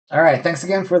All right, thanks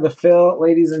again for the fill,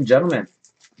 ladies and gentlemen.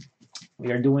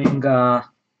 We are doing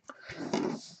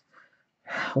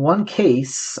one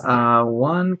case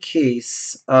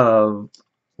of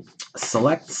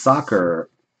Select Soccer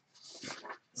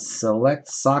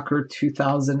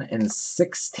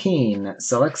 2016.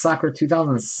 Select Soccer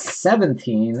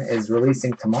 2017 is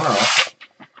releasing tomorrow.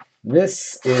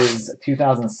 This is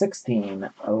 2016,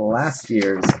 last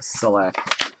year's Select.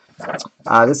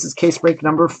 This is case break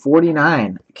number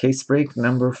 49. Case break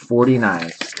number 49.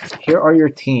 Here are your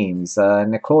teams.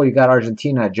 Nicole, you got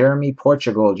Argentina. Jeremy,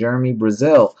 Portugal. Jeremy,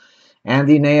 Brazil.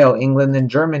 Andy, Neo, England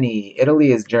and Germany.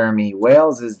 Italy is Jeremy.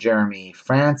 Wales is Jeremy.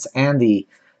 France, Andy.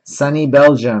 Sunny,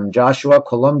 Belgium. Joshua,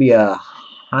 Colombia.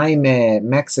 Jaime,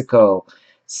 Mexico.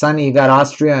 Sunny, you got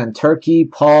Austria and Turkey.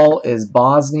 Paul is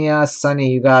Bosnia.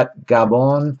 Sunny, you got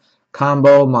Gabon,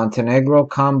 Combo, Montenegro,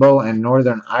 Combo, and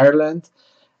Northern Ireland.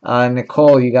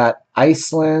 Nicole, you got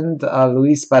Iceland,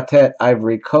 Luis Batet,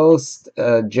 Ivory Coast,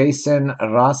 Jason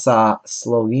Rasa,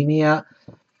 Slovenia,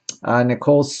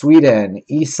 Nicole, Sweden,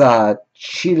 Isa,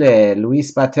 Chile,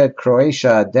 Luis Batet,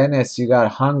 Croatia, Dennis, you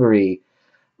got Hungary.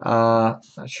 Not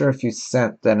sure if you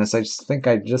sent, Dennis. I just think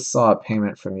I just saw a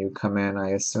payment from you come in. I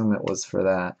assume it was for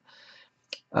that.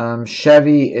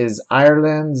 Chevy is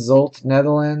Ireland, Zolt,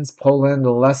 Netherlands, Poland,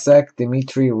 Lesek,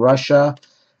 Dimitri, Russia,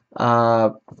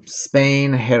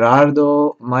 Spain,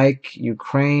 Gerardo, Mike,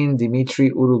 Ukraine, Dimitri,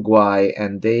 Uruguay,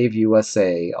 and Dave,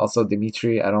 USA. Also,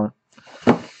 Dimitri, I don't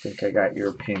think I got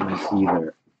your payment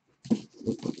either.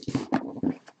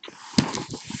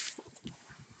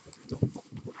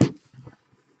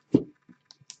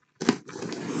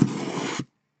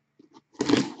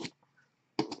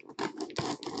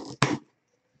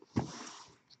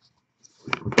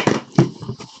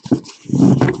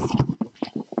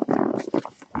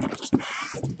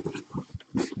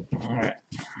 All right.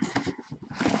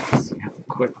 Let's see how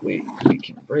quickly we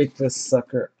can break this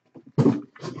sucker.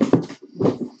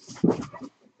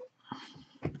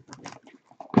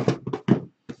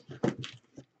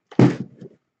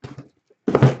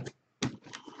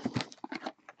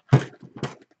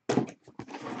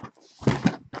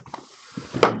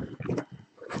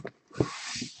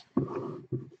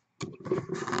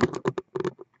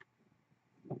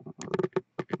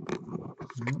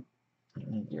 Let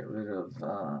me get rid of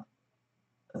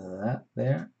that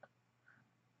there.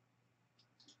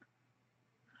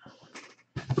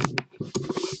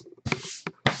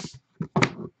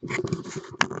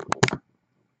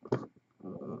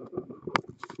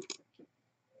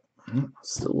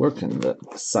 Still working the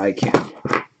side cam.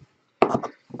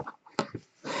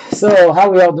 So, how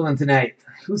we all doing tonight?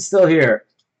 Who's still here?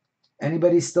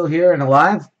 Anybody still here and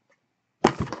alive?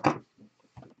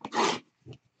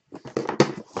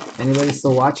 Anybody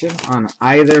still watching on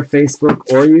either Facebook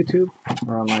or YouTube?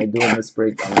 Or am I doing this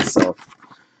break by myself?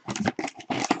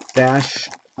 Dash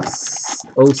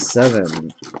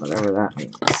 07, whatever that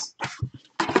means.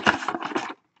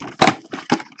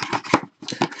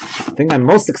 The thing I'm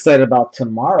most excited about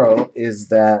tomorrow is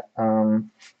that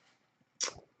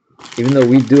even though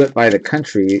we do it by the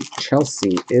country,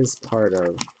 Chelsea is part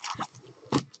of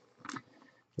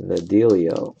the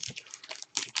dealio.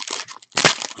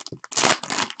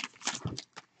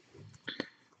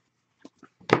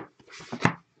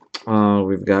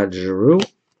 We've got Giroud.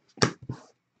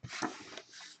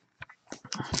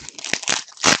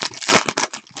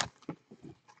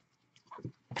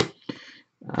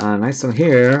 Nice one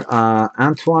here.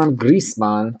 Antoine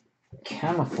Griezmann,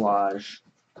 camouflage.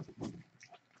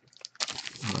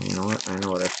 You know what? I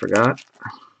know what I forgot.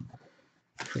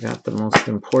 I forgot the most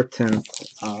important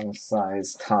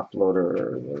size top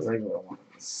loader, the regular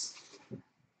ones.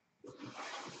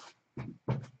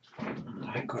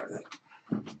 I got it.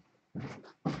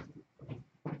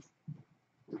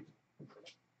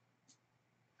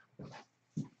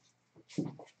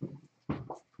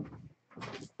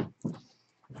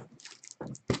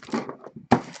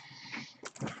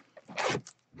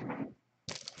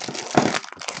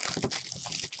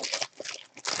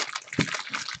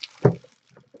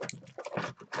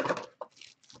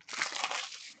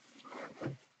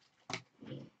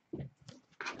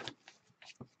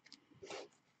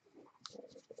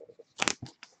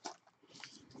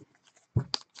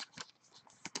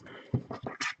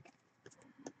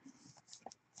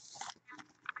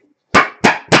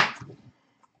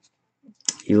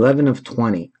 $11 of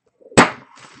 20.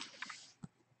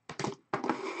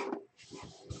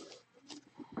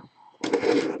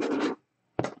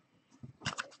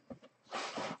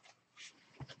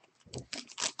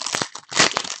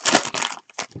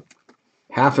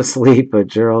 Half asleep, but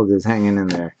Gerald is hanging in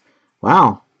there.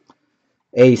 Wow.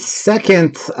 A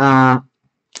second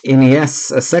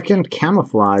Iniesta, a second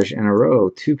camouflage in a row.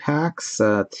 2 packs,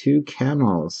 2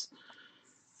 camos.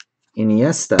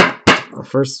 Iniesta. The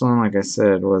first one, like I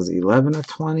said, was 11 of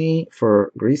 20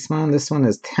 for Griezmann. This one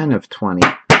is 10 of 20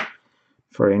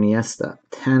 for Iniesta.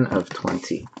 10 of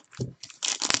 20.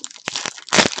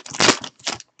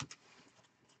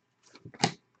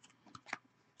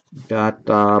 Got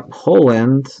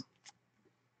Poland.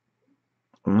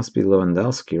 It must be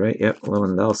Lewandowski, right? Yep,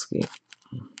 Lewandowski.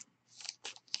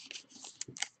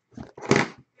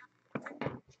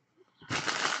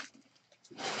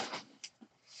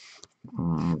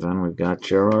 Then we've got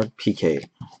Gerard Piqué.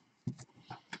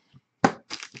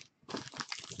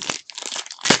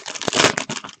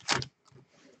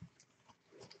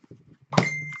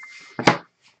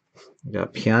 We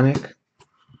got Pjanic.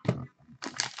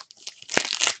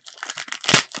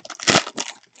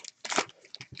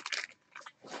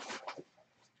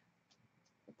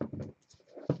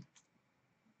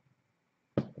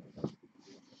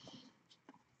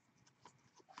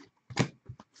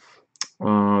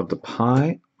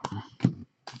 Depay.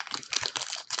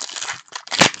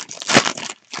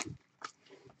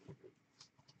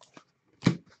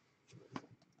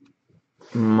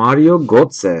 Mario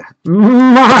Götze.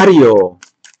 Mario!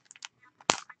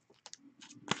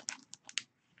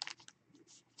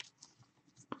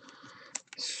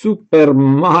 Super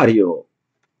Mario.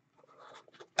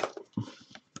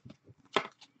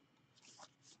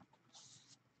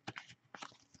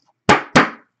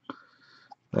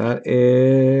 That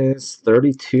is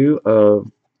 32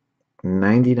 of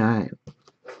 99.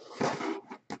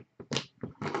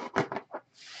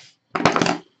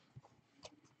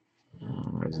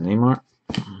 There's Neymar.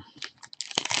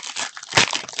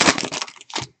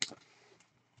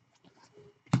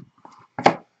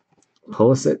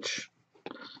 Pulisic.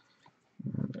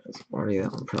 There's Marty.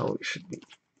 That one probably should be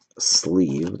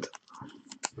sleeved.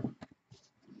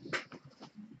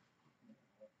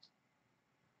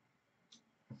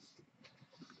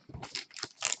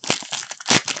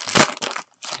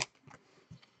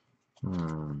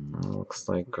 Looks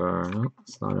like no,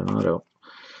 it's not an auto.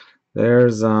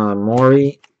 There's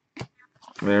Mori.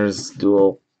 There's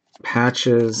dual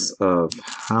patches of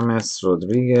James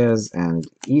Rodriguez and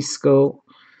Isco,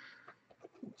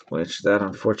 which that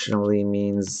unfortunately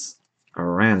means a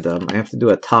random. I have to do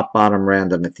a top-bottom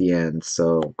random at the end.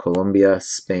 So Colombia,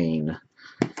 Spain.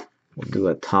 We'll do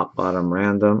a top-bottom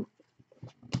random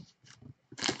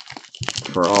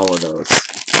for all of those.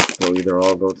 They'll either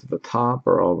all go to the top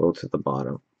or all go to the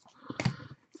bottom.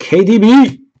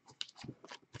 KDB!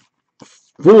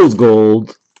 Fool's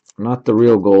gold. Not the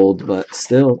real gold, but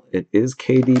still, it is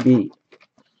KDB.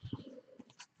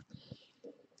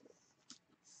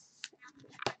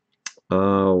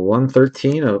 Uh,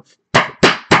 113 of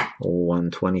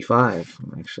 125.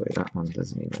 Actually, that one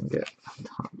doesn't even get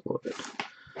top loaded.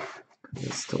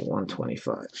 It's still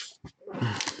 125.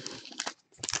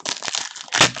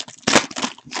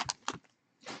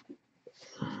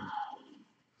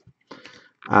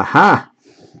 Aha!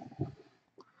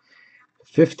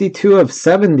 52 of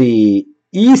 70.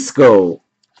 Isco.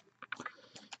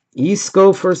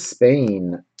 Isco for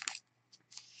Spain.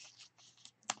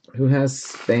 Who has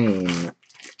Spain?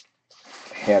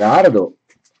 Gerardo.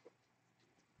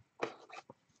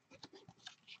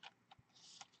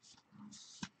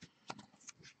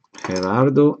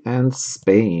 Gerardo and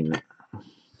Spain.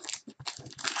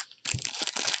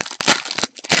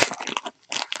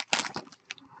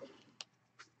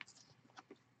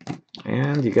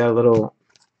 And you got a little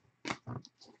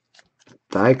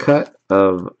die cut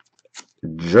of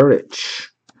Juric.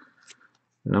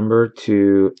 Number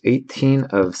to 18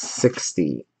 of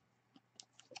 60.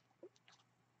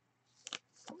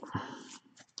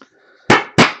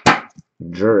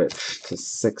 Juric to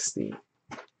 60.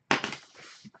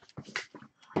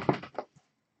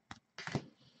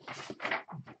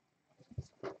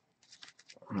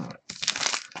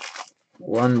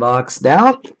 One box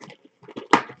down.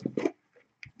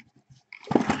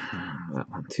 That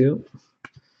one too.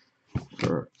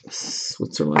 For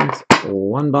Switzerland.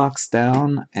 One box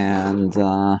down and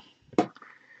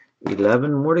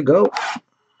 11 more to go.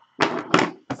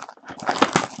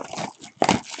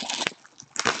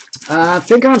 I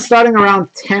think I'm starting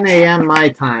around 10 a.m. my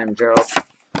time, Gerald.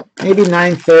 Maybe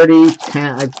 9:30,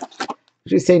 10. I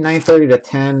usually say 9:30 to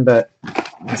 10, but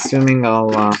I'm assuming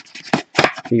I'll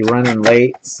be running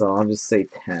late, so I'll just say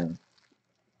 10.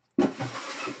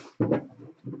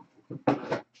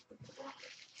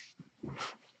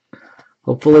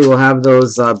 Hopefully we'll have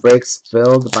those breaks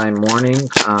filled by morning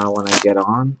when I get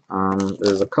on.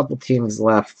 There's a couple teams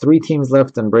left, 3 teams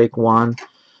left in break 1,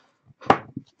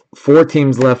 4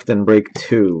 teams left in break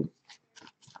 2.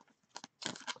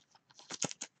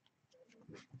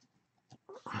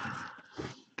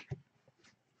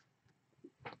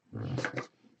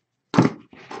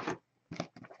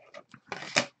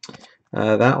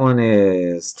 That one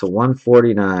is to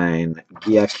 149.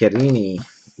 Giaccherini,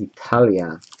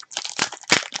 Italia.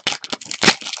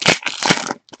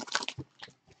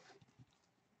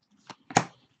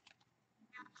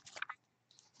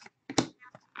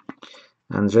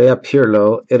 Andrea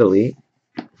Pirlo, Italy.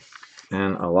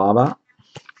 And Alaba.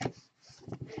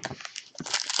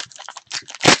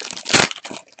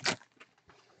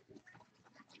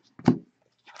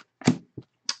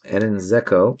 Edin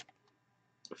Dzeko,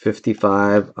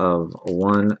 55 of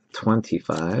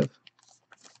 125.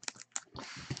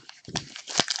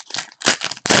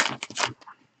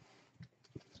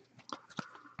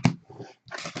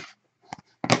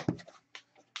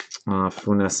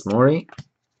 Funes Mori.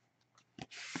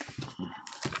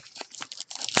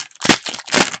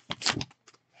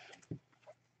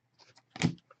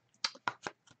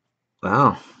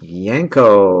 Wow,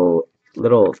 Yanko,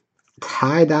 little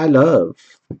tie-dye love.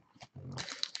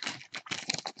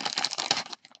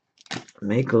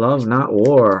 Make love, not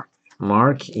war.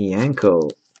 Mark Yanko.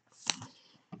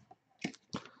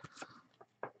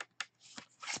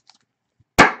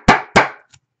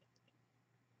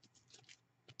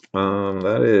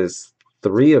 That is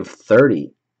 3 of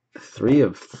 30. 3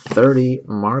 of 30,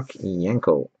 Mark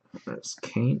Yanko. There's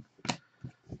Kane.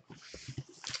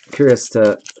 Curious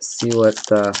to see what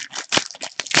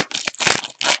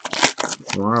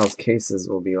tomorrow's cases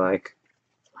will be like.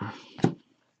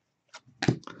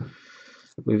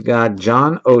 We've got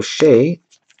John O'Shea,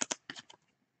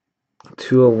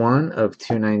 201 of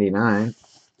 299.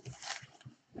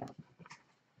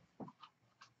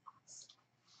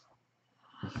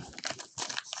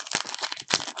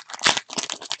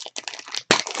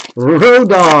 Road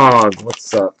Dog,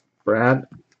 what's up, Brad?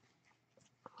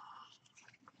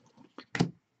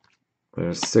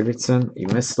 There's Sigurdsson. You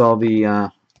missed all the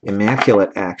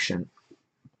immaculate action.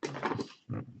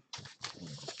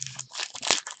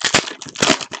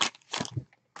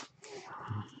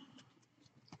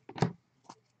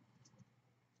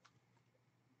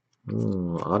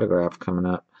 Ooh, autograph coming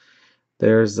up.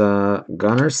 There's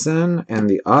Gunnarsson and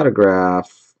the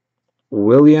autograph,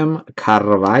 William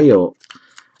Carvalho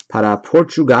para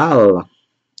Portugal.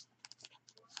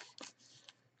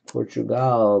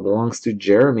 Portugal belongs to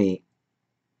Jeremy.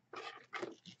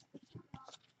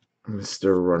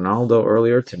 Mr. Ronaldo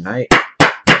earlier tonight.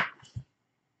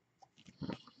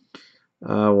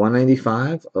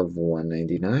 195 of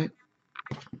 199.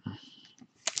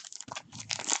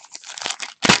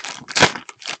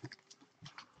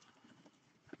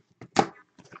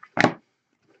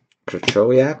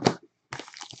 Krachowiak.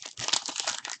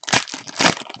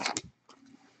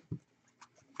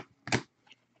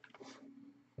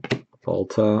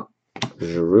 Volta,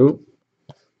 Giroud.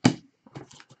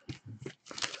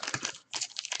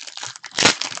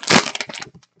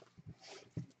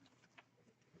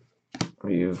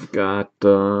 You've got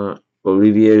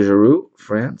Olivier Giroud,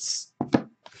 France.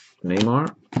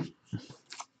 Neymar.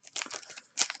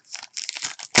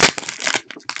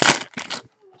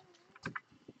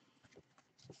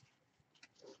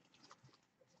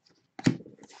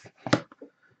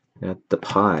 Got the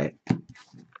pie.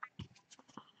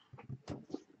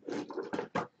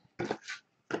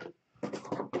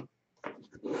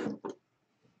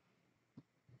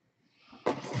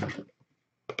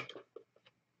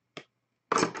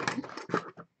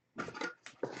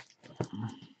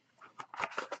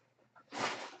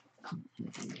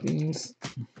 These.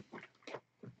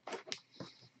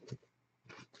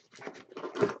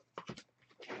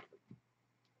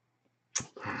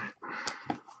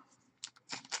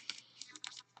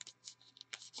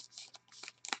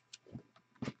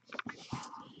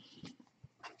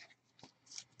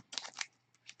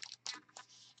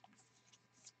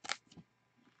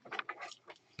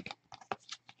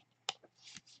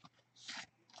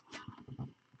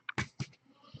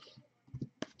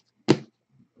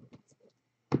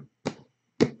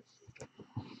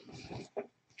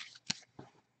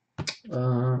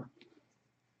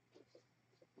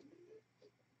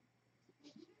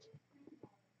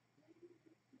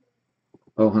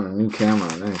 Oh, and a new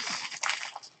camera, nice.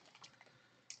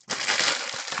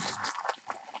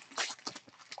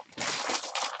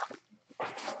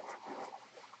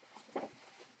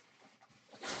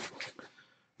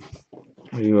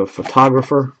 Are you a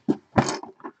photographer?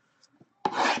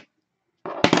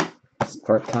 It's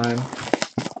part-time.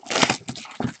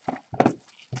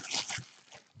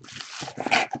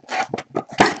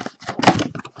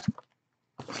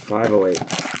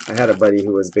 508. I had a buddy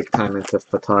who was big time into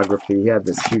photography. He had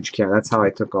this huge camera. That's how I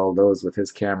took all those with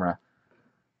his camera.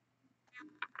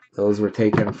 Those were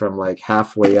taken from like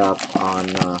halfway up on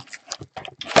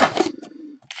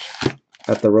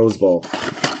at the Rose Bowl.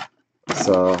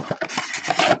 So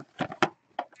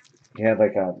he had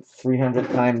like a 300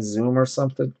 times zoom or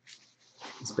something.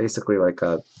 It's basically like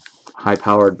a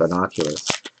high-powered binoculars.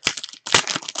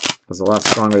 It was a lot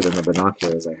stronger than the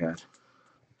binoculars I had.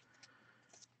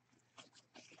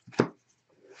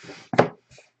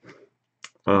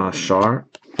 Shar.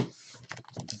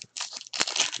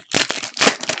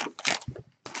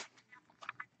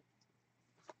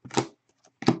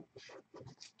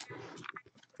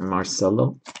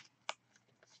 Marcelo.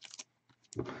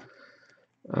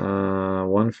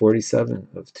 147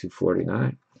 of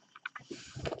 249.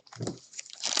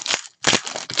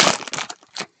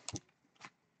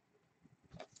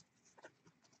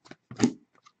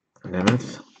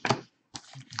 Nemeth.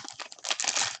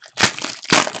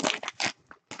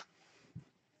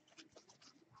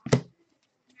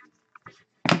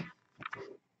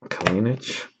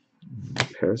 Kalinic.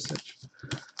 Perisic.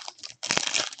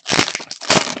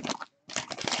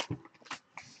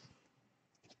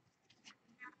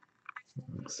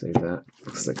 Save that.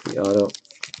 Looks like the auto.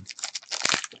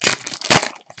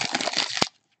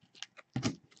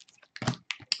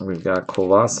 We've got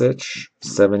Kovacic,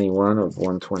 71 of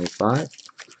 125.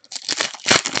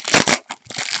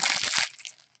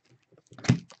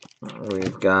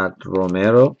 We've got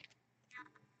Romero,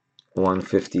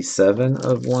 157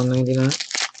 of 199.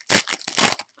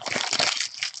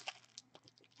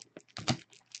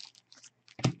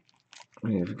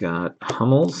 We've got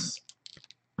Hummels,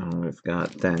 and we've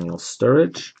got Daniel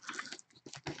Sturridge,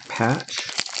 patch.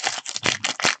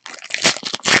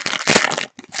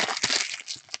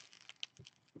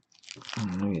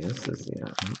 Maybe this is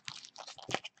the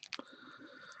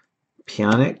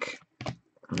Pjanic.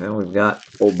 And then we've got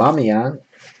Aubameyang.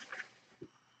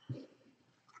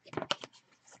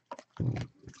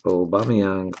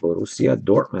 Aubameyang, Borussia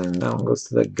Dortmund. That one goes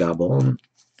to the Gabon.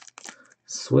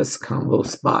 Swiss combo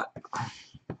spot.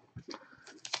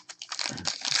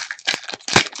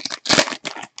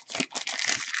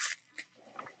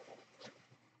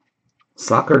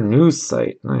 Soccer news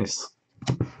site. Nice.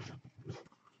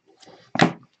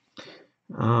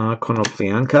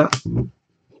 Konoplyanka.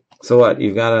 So what?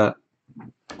 You've got a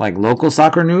like local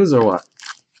soccer news or what?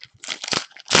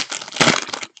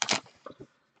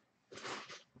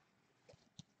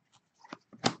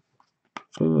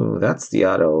 Ooh, that's the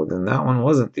auto. Then that one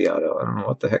wasn't the auto. I don't know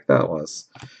what the heck that was.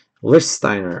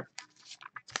 Lichtsteiner.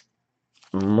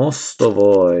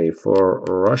 Mostovoy for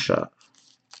Russia.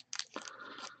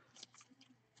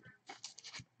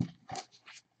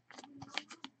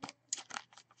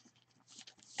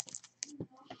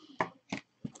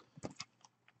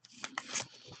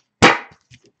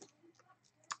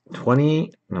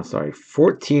 No, sorry,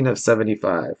 14 of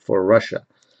 75 for Russia.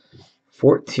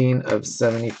 14 of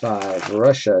 75,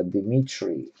 Russia,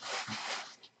 Dimitri.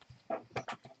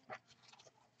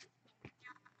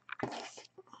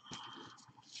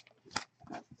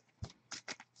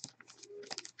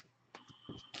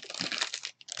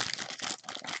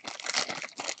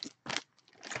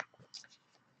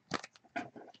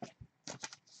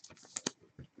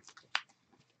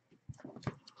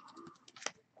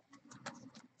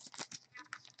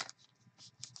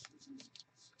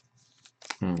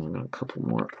 Got a couple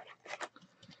more.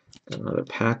 Got another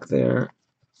pack there.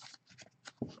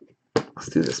 Let's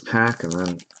do this pack, and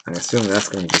then I assume that's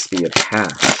going to just be a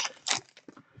patch.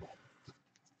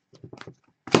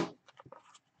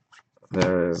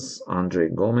 There's Andre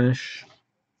Gomes.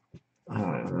 I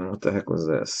don't know what the heck was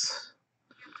this.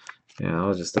 Yeah, that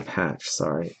was just a patch,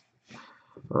 sorry.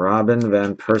 Robin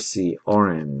Van Persie,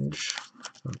 orange.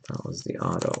 I thought that was the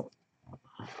auto.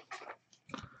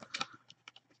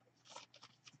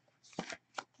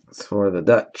 It's for the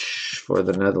Dutch, for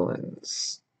the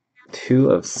Netherlands. 2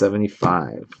 of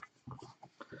 75.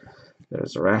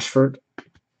 There's Rashford.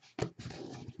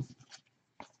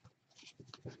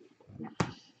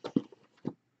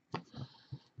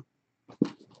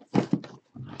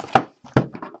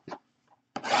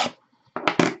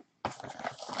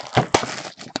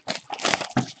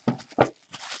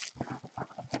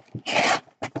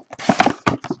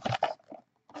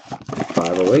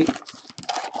 .508.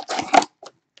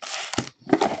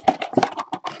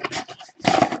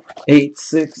 Eight,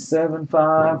 6, 7,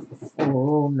 5,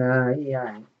 4,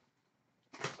 9.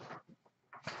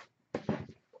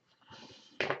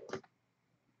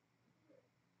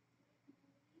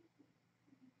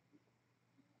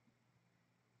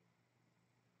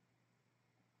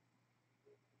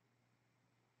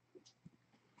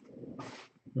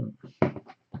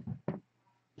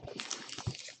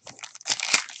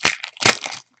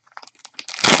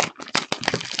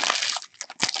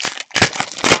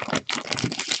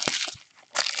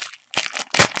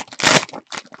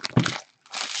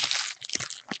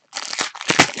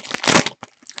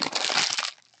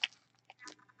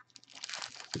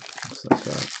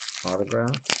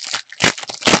 autograph.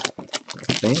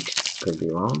 I think. Could be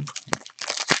wrong.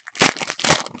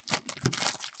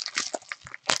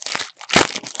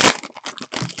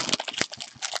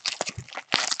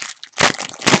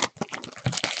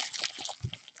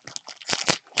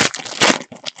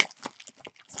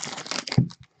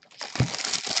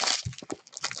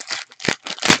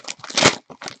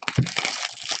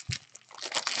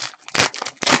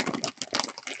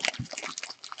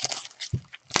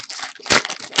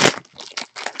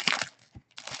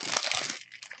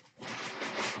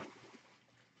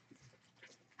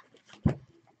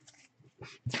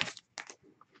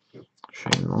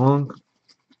 Shane Long.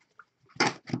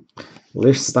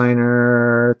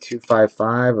 Lichtsteiner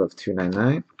 255 of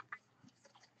 299.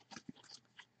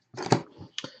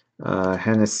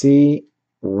 Hennessy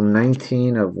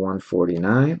 19 of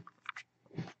 149.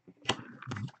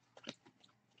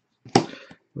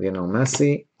 Lionel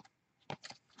Messi.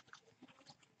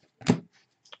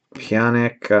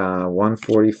 Pjanic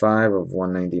 145 of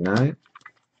 199.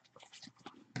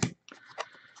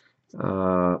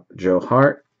 Joe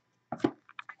Hart.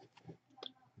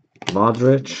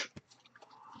 Modric.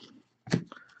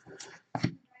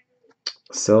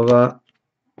 Silva.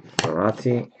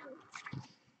 Verratti.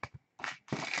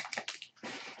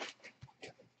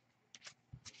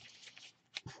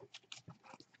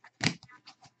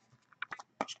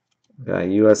 Got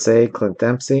USA, Clint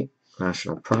Dempsey,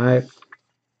 National Pride,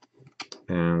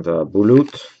 and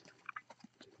Bulut.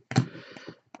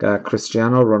 Got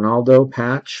Cristiano Ronaldo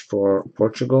patch for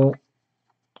Portugal.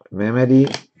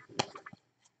 Mamedi.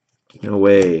 No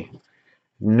way.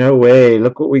 No way.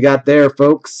 Look what we got there,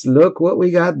 folks. Look what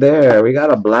we got there. We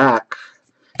got a black.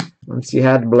 Once you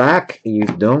had black, you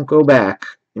don't go back.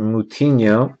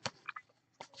 Moutinho.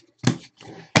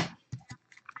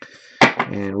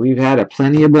 And we've had a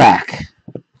plenty of black.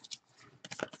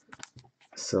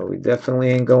 So we definitely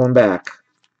ain't going back.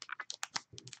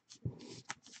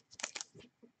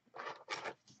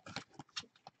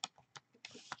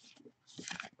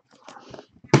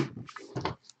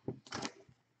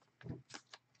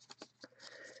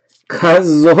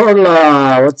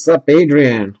 Cazorla. What's up,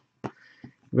 Adrian?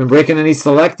 Been breaking any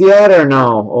select yet or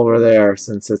no over there,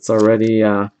 since it's already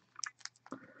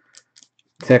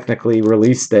technically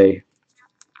release day?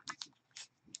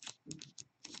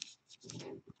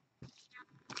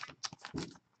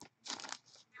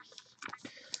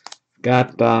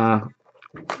 Got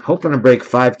hoping to break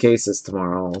 5 cases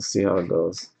tomorrow. We'll see how it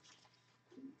goes.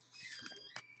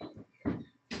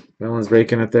 No one's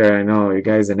breaking it there. I know you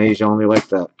guys in Asia only like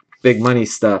that big money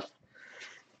stuff.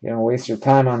 You don't waste your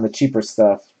time on the cheaper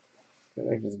stuff.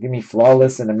 Just give me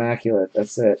flawless and immaculate.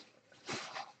 That's it.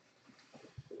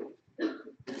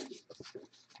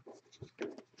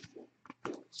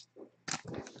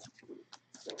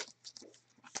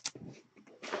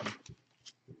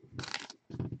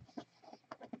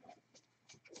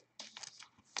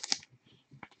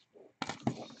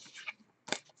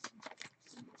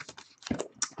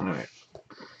 All right.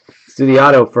 Let's do the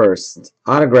auto first.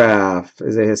 Autograph.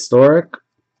 Is it historic?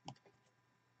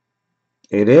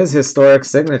 It is historic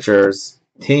signatures.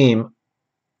 Team.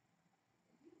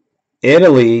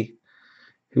 Italy.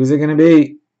 Who's it going to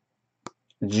be?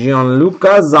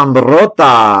 Gianluca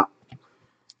Zambrotta.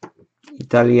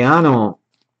 Italiano.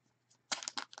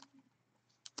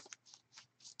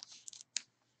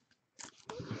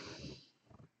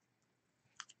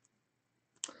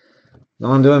 No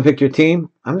one doing pick your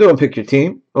team? I'm doing pick your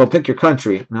team. Oh, pick your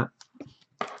country. No.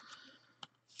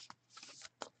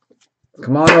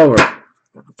 Come on over.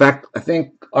 In fact, I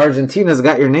think Argentina's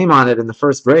got your name on it in the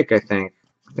first break, I think.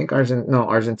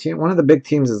 Argentina. One of the big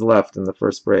teams is left in the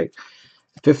first break.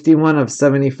 51 of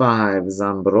 75,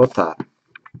 Zambrotta.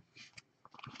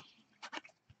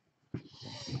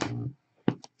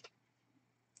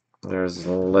 There's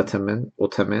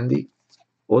Otamendi.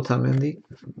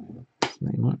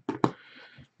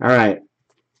 All right.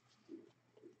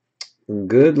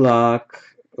 Good luck.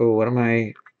 Oh, what am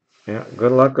I? Yeah,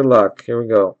 good luck, good luck. Here we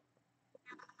go.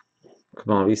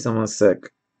 Come on, be someone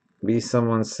sick. Be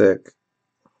someone sick.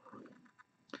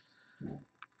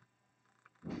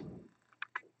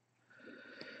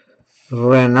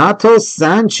 Renato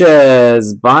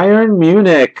Sanchez, Bayern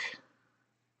Munich.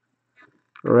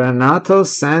 Renato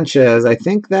Sanchez. I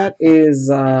think that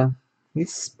is,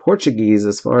 he's Portuguese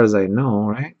as far as I know,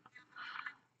 right?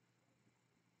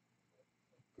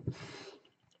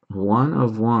 1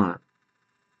 of 1.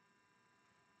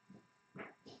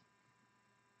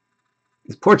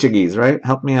 He's Portuguese, right?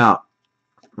 Help me out.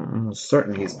 I'm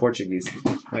certain he's Portuguese.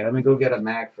 Wait, let me go get a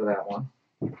mag for that one.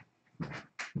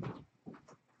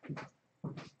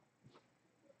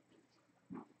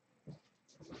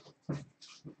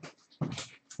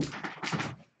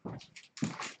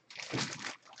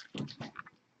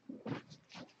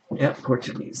 Yeah,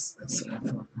 Portuguese. That's what I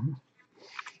thought.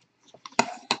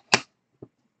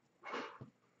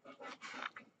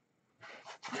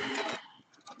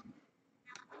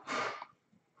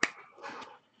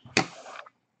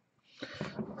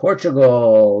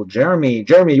 Portugal. Jeremy.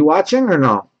 Jeremy, you watching or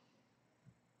no?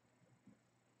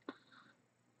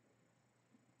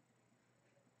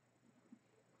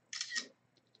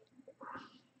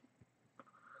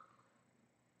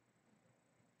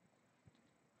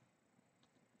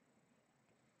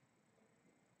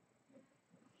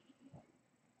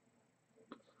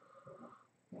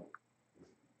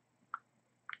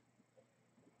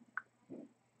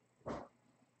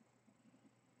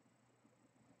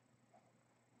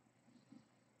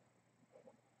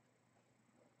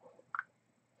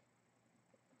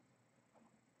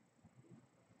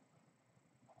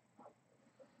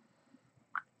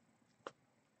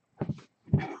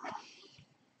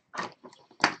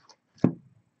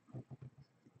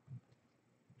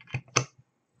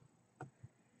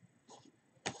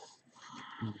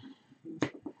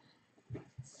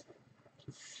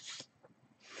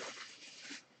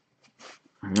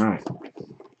 All right.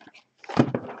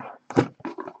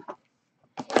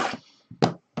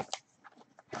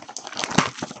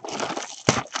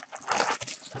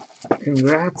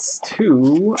 Congrats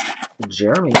to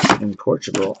Jeremy in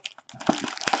Portugal.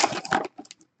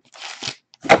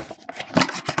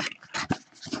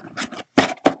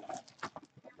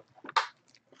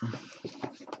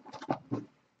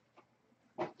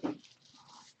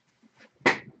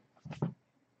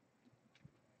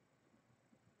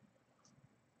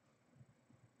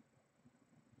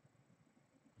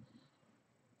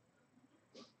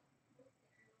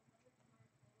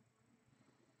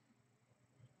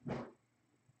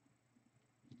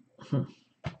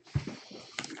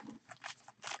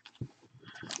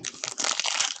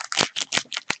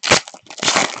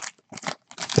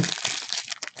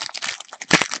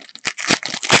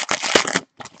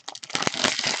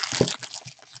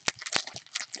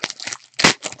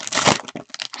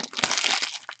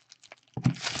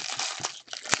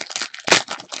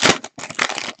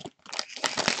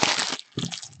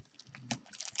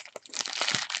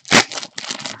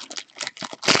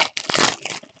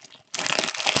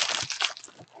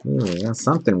 Ooh, that's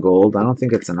something gold. I don't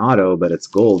think it's an auto, but it's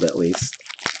gold at least.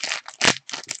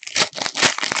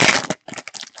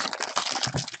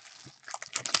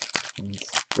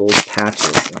 It's gold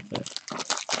patches with it.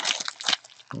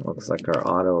 Looks like our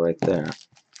auto right there.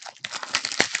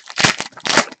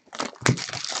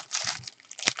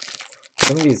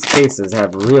 Some of these cases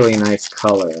have really nice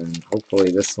color, and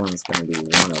hopefully this one's going to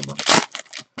be one of them.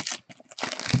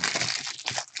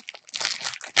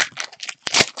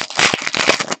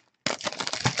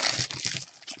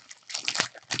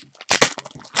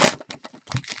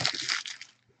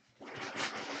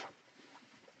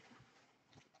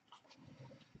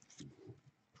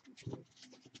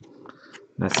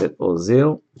 Mesut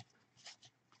Ozil.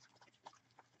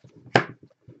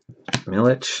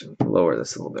 Milic. Lower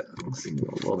this a little bit. It's a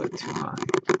little bit too high.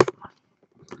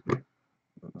 There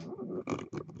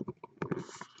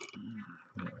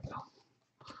we go.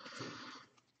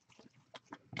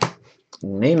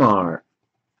 Neymar.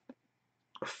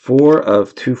 4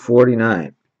 of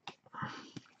 249.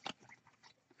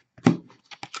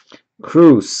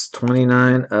 Cruz.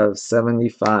 29 of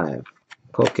 75.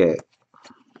 Koke.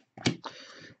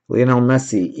 Lionel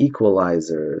Messi.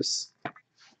 Equalizers.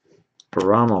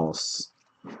 Ramos.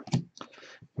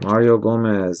 Mario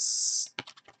Gomez.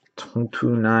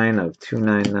 29 of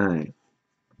 299.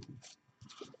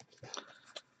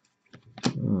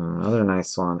 Another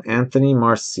nice one. Anthony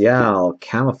Martial.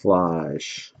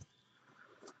 Camouflage.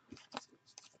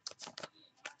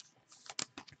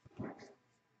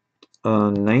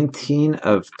 19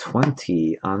 of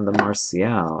 20 on the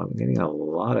Martial. I'm getting a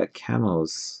lot of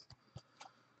camos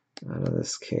out of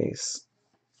this case.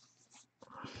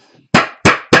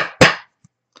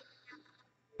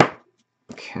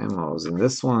 Camos. And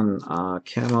this one,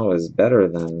 camo is better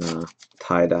than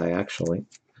tie-dye, actually.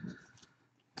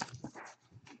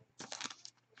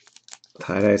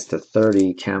 Tie-dyes to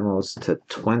 30, camos to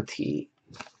 20.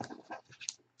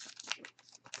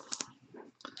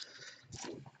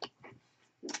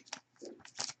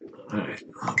 Alright,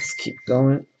 let's keep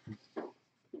going.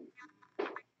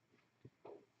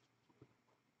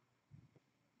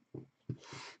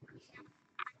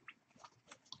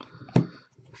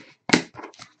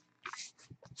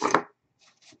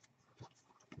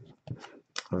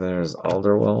 There's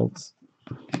Alderweireld,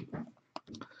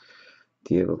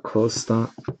 Diego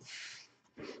Costa,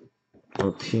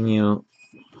 Coutinho,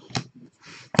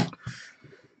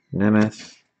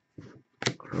 Nemeth,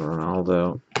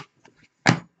 Ronaldo,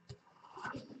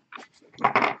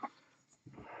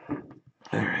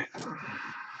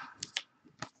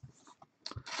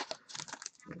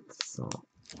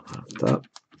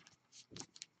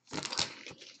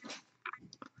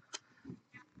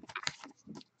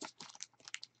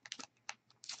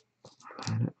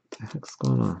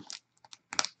 going on?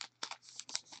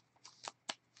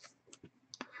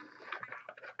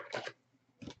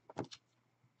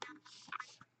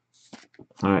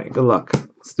 All right, good luck.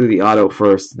 Let's do the auto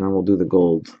first, and then we'll do the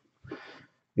gold.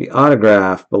 The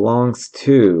autograph belongs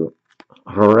to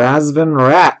Razvan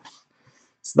Rat.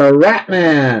 It's the Rat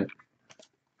Man.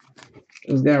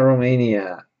 Who's got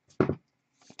Romania?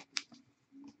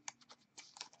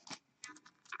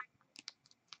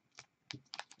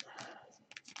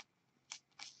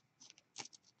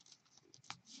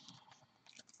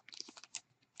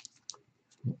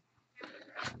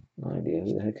 No idea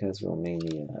who the heck has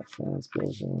Romania. France,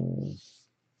 Belgium,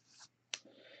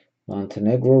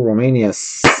 Montenegro, Romania.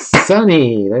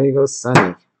 Sunny. There you go,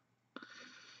 Sunny.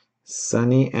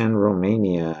 Sunny and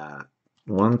Romania.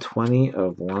 120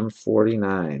 of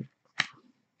 149.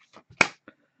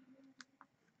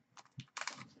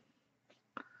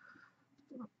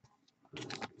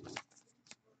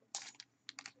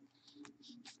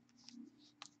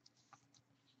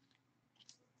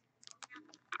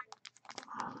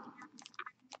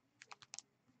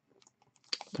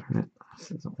 Darn it,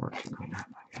 this isn't working.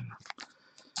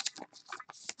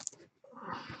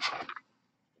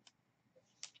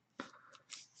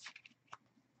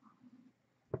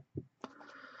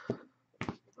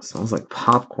 Smells like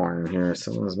popcorn in here.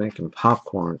 Someone's making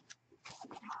popcorn.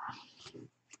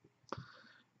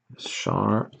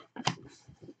 Sharp.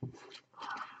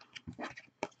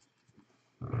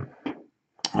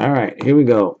 All right, here we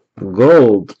go.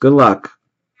 Gold. Good luck.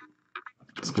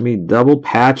 It's going to be double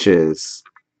patches.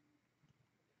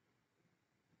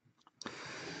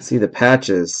 See the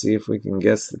patches. See if we can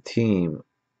guess the team.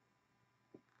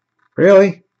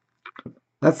 Really?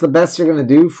 That's the best you're going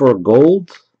to do for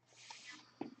gold?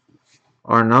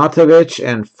 Arnautovic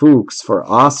and Fuchs for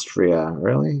Austria.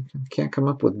 Really? Can't come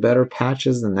up with better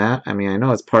patches than that? I mean, I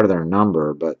know it's part of their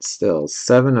number, but still.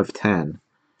 7 of 10.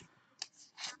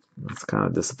 That's kind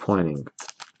of disappointing.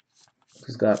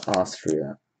 Who's got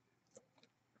Austria?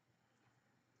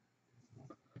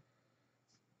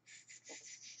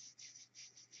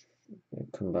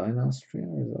 Combine Austria,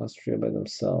 or is Austria by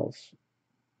themselves?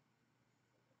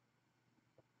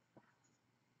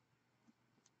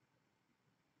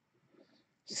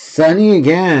 Sunny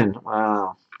again.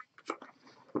 Wow.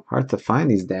 Hard to find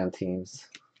these damn teams.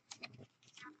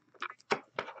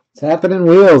 It's happening,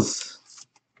 Wheels.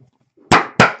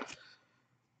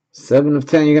 7 of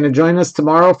 10. You're going to join us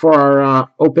tomorrow for our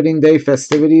opening day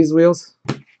festivities, Wheels?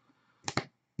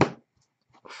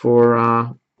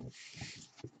 For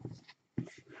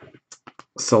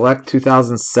Select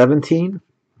 2017.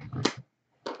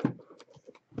 We're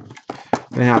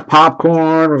going to have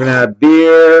popcorn. We're going to have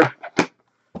beer.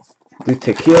 Do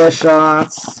tequila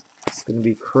shots. It's going to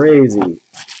be crazy.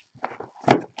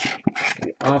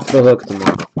 Be off the hook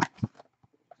tomorrow.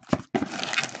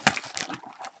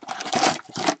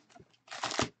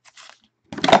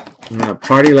 I'm going to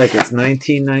party like it's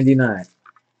 1999.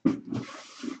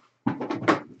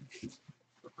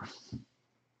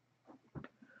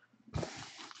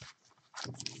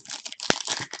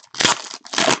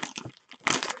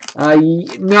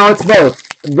 No, it's both.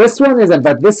 This one isn't,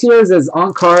 but this year's is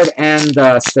on card and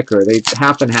sticker. They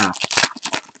half and half.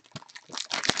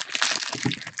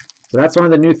 So that's one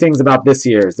of the new things about this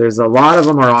year's. There's a lot of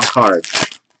them are on card.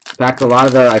 In fact, a lot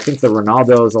of I think the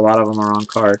Ronaldos, a lot of them are on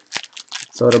card.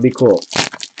 So it'll be cool.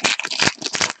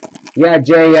 Yeah,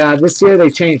 Jay, this year they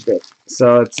changed it.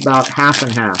 So it's about half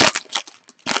and half.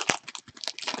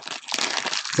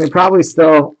 They probably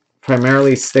still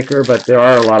primarily sticker, but there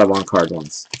are a lot of on-card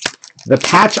ones. The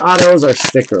patch autos are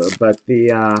sticker, but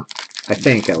the I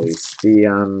think at least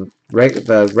the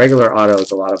regular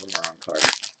autos, a lot of them are on card.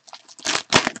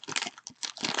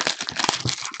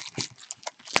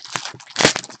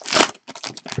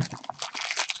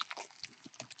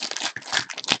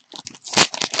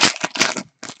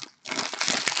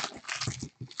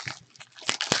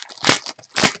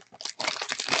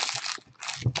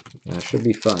 That should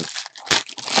be fun.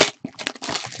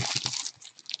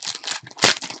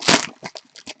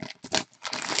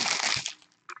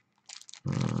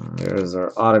 There's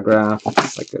our autograph.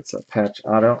 Looks like it's a patch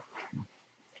auto.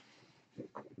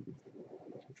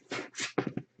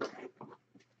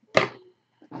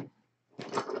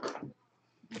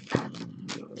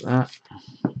 That.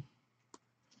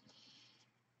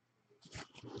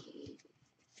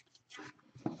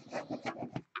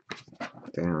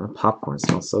 Damn, that popcorn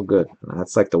smells so good.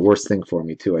 That's like the worst thing for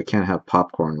me too. I can't have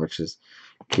popcorn, which is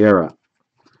Gara.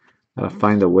 Gotta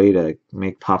find a way to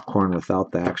make popcorn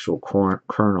without the actual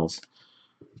kernels.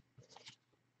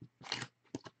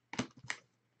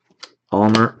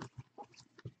 Ulmer.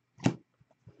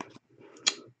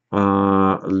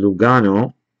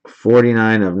 Lugano,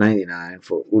 49 of 99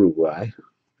 for Uruguay.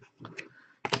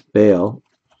 Bale,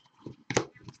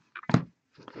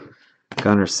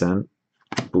 Gunnarsson,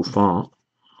 Buffon,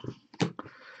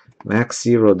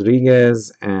 Maxi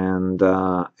Rodriguez, and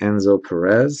Enzo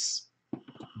Perez.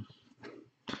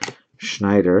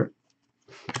 Schneider,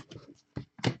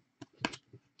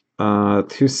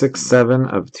 267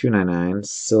 of 299.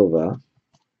 Silva.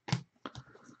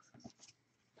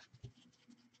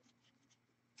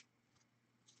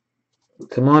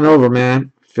 Come on over,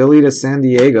 man. Philly to San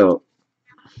Diego.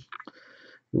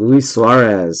 Luis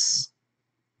Suarez,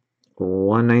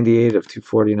 198 of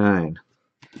 249.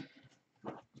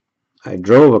 I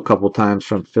drove a couple times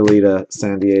from Philly to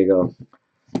San Diego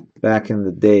back in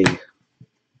the day.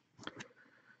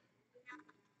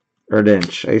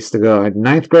 Erdinch. I used to go. In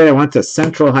 9th grade, I went to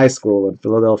Central High School in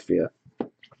Philadelphia.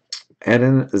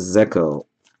 Edin Dzeko.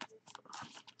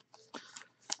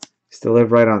 Used to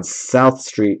live right on South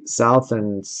Street, South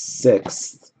and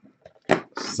 6th.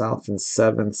 South and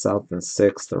 7th, South and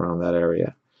 6th, around that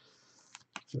area.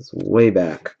 It's way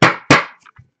back.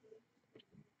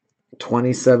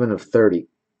 27 of 30.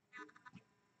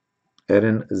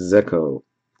 Edin Dzeko.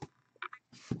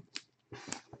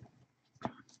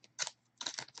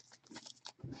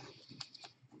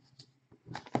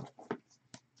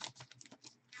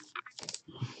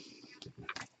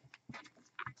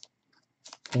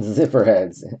 Zipper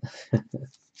heads.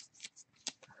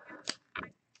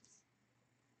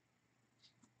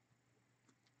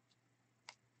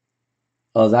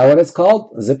 Oh, is that what it's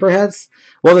called? Zipper heads?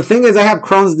 Well, the thing is, I have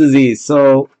Crohn's disease,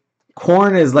 so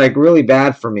corn is like really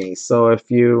bad for me. So if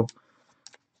you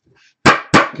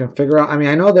can figure out, I mean,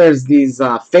 I know there's these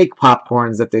fake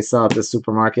popcorns that they sell at the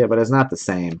supermarket, but it's not the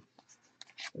same.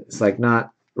 It's like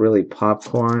not really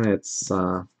popcorn. It's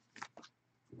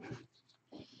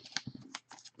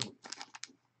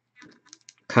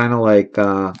kind of like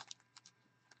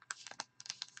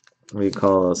what do you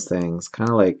call those things? Kind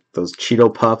of like those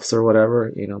Cheeto Puffs or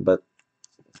whatever, you know, but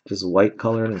just white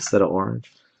colored instead of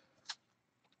orange.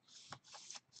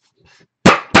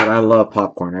 But I love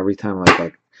popcorn. Every time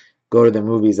I go to the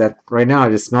movies, that right now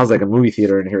it just smells like a movie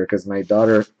theater in here because my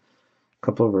daughter, a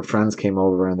couple of her friends came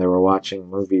over and they were watching a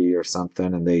movie or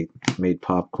something and they made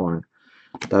popcorn.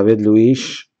 David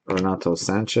Luiz, Renato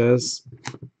Sanchez,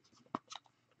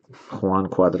 Juan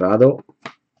Cuadrado,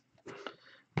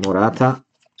 Morata.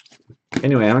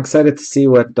 Anyway, I'm excited to see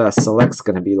what Select's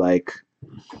going to be like.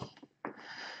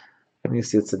 Let me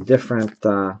see, it's a different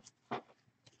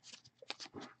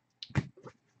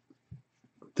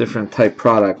different type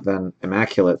product than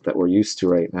Immaculate that we're used to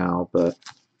right now, but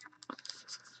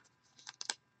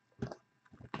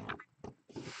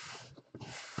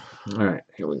all right,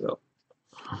 here we go.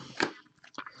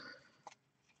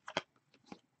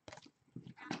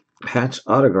 Patch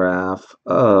autograph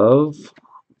of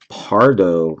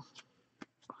Pardo.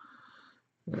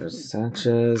 There's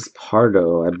Sanchez,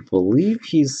 Pardo. I believe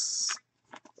he's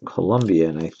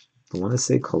Colombian. I want to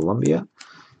say Colombia.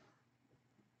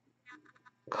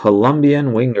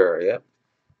 Colombian winger, yep.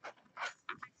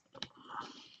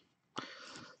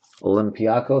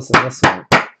 Olympiacos in this one.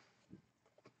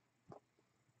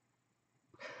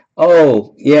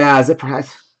 Oh, yeah,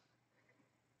 Zipperheads.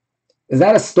 Is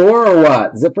that a store or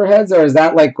what? Zipperheads, or is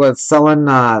that like what's selling,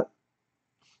 let's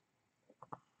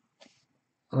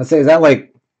say, is that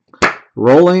like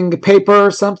rolling paper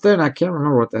or something? I can't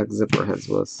remember what the heck Zipperheads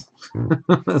was.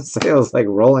 Say it was like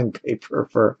rolling paper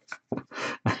for,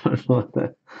 I don't know what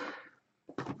that.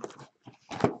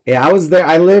 Yeah, I was there.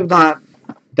 I lived on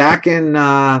back in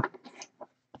my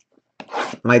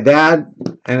dad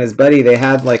and his buddy, they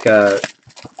had like a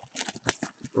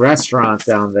restaurant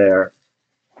down there.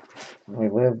 We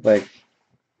lived like,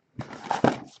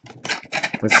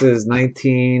 this is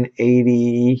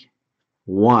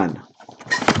 1981.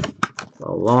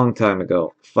 A long time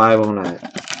ago. 509.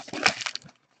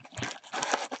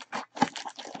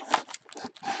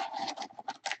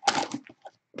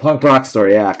 Punk rock store,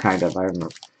 yeah, kind of. I remember.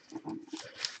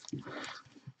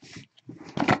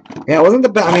 Yeah, it wasn't the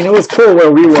best. I mean, it was cool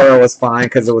where we were. It was fine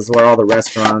because it was where all the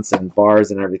restaurants and bars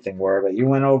and everything were. But you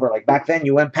went over, like back then,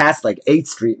 you went past like 8th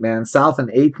Street, man. South and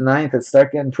 8th, 9th, it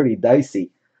started getting pretty dicey.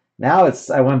 Now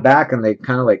I went back and they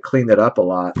kind of like cleaned it up a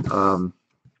lot.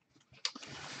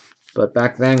 But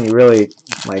back then, you really,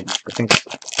 like, I think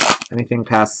anything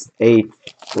past 8th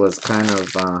was kind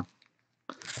of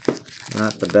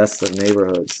not the best of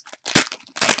neighborhoods.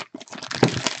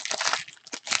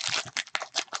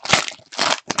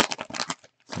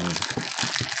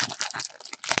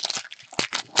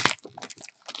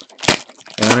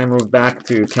 And then I moved back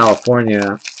to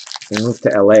California. We moved to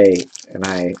LA, and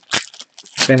I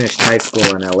finished high school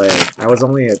in LA. I was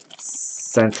only at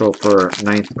Central for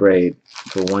 9th grade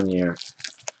for 1 year.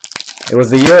 It was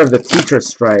the year of the teacher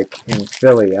strike in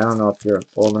Philly. I don't know if you're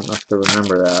old enough to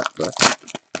remember that, but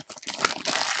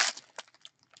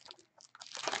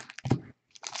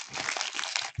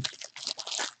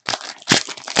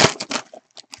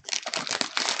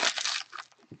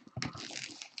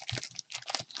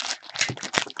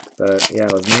yeah,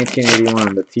 it was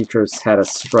 1981. The teachers had a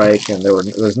strike, and there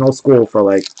was no school for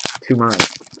like 2 months.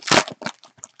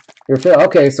 You're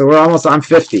okay, so we're almost. I'm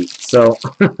 50, so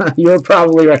you're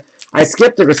probably right. I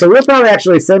skipped it, so we're probably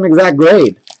actually same exact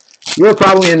grade. You were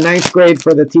probably in 9th grade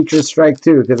for the teacher's strike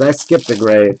too, because I skipped a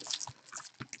grade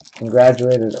and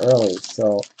graduated early.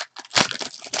 So,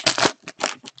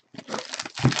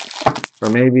 or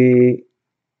maybe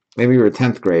you were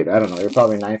 10th grade. I don't know. You're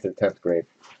probably 9th or 10th grade.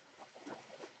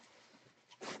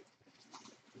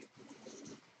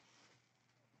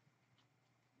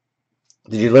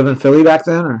 Did you live in Philly back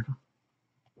then, or?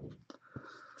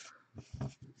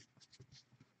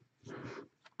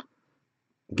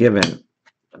 Given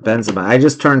Benzema. I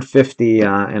just turned 50 in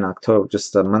October,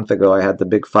 just a month ago. I had the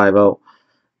big 5-0.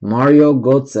 Mario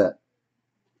Götze.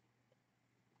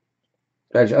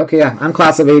 Okay, yeah, I'm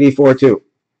class of 84 too.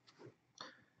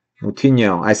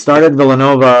 Moutinho. I started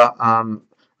Villanova.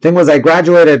 Thing was, I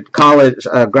graduated college,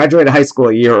 graduated high school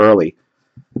a year early.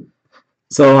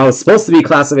 So I was supposed to be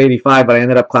class of 85, but I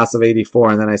ended up class of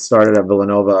 84, and then I started at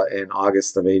Villanova in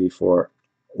August of 84.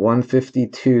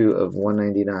 152 of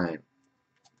 199.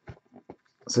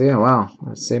 So yeah, wow,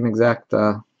 same exact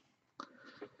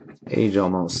age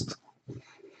almost.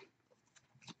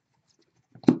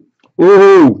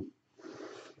 Ooh!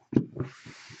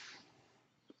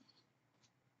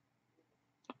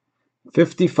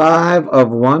 55 of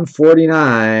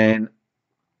 149.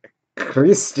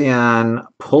 Christian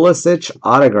Pulisic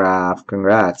autograph.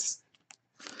 Congrats.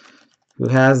 Who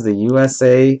has the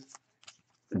USA?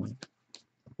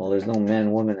 Well, there's no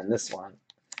man, woman in this one.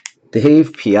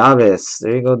 Dave Piavis.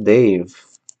 There you go, Dave.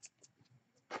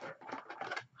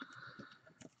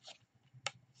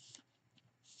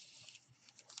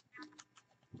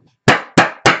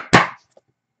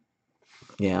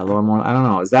 Yeah, Lormore. I don't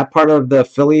know. Is that part of the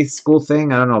Philly school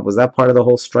thing? I don't know. Was that part of the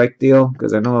whole strike deal?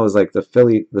 Because I know it was like the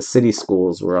city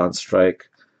schools were on strike.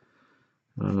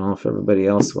 I don't know if everybody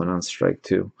else went on strike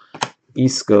too.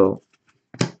 Isco.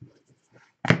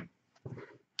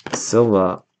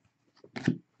 Silva.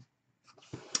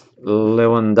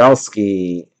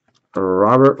 Lewandowski.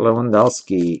 Robert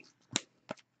Lewandowski.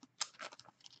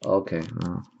 Okay.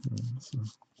 Oh.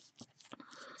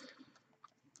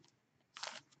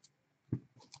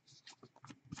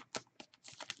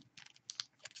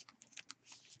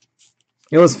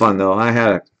 It was fun though. I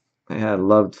had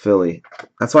loved Philly.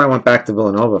 That's why I went back to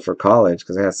Villanova for college,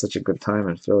 because I had such a good time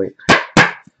in Philly.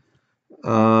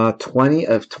 20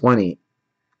 of 20.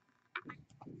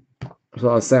 So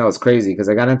I was saying I was crazy because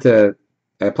I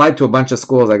applied to a bunch of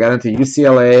schools. I got into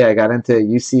UCLA, I got into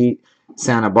UC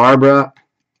Santa Barbara,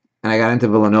 and I got into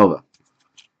Villanova.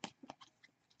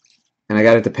 And I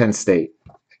got into Penn State.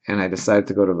 And I decided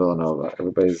to go to Villanova.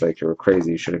 Everybody's like, you were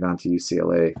crazy. You should have gone to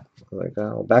UCLA. I was like,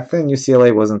 oh, well, back then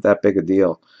UCLA wasn't that big a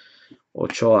deal.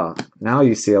 Ochoa. Now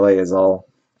UCLA is all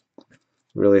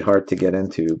really hard to get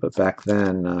into. But back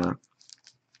then, I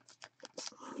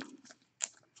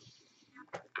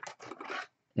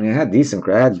mean, I had decent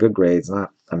grades. I had good grades, not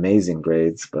amazing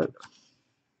grades, but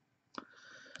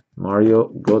Mario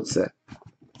Götze.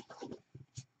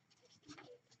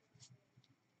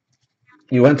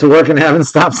 You went to work and haven't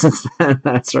stopped since then.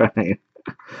 That's right.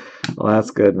 Well,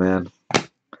 that's good, man.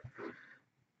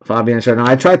 Fabian Chardon.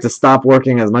 I tried to stop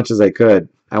working as much as I could.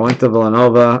 I went to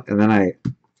Villanova, and then I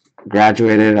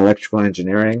graduated electrical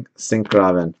engineering,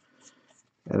 Sinkgraven,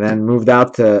 and then moved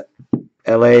out to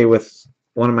LA with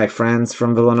one of my friends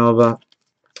from Villanova,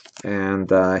 and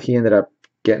he ended up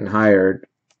getting hired,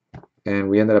 and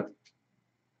we ended up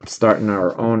starting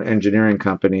our own engineering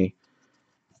company,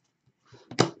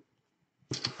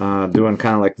 doing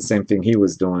kind of like the same thing he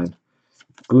was doing.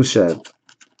 Gushev.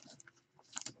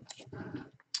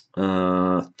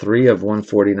 3 of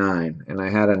 149, and I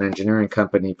had an engineering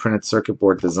company, printed circuit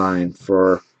board design,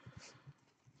 for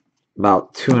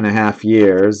about 2.5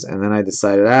 years, and then I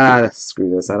decided, screw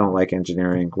this, I don't like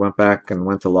engineering. Went back and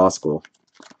went to law school.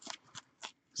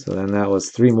 So then that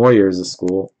was 3 more years of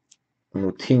school.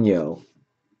 Moutinho.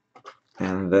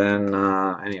 And then,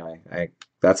 anyway,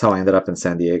 that's how I ended up in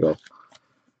San Diego.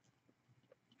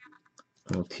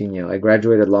 Moutinho. I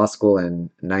graduated law school in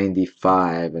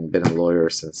 95 and been a lawyer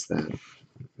since then.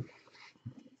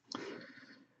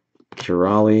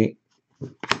 Kirali.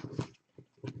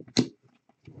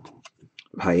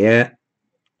 Payet,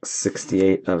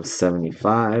 68 of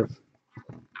 75.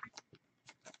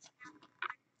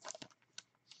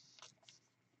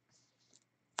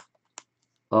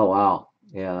 Oh, wow.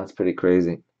 Yeah, that's pretty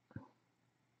crazy.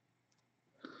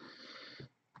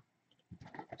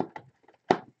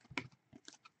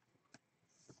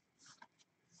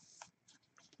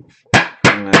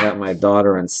 And I got my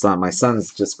daughter and son. My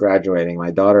son's just graduating. My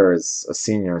daughter is a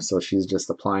senior, so she's just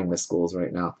applying to schools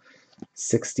right now.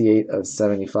 68 of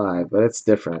 75, but it's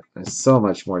different. It's so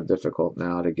much more difficult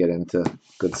now to get into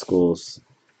good schools.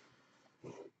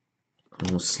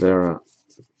 Muslera.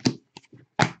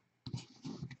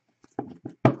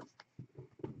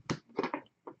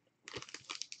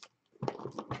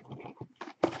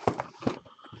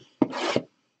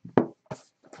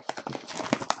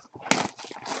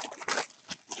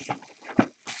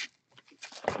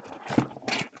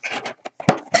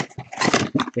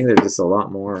 I think there's just a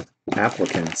lot more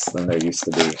applicants than there used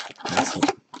to be.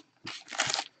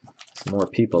 It's more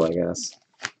people, I guess.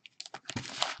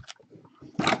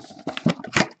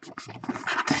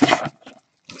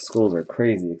 Schools are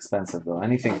crazy expensive though.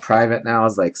 Anything private now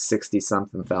is like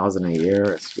 60-something thousand a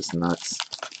year. It's just nuts.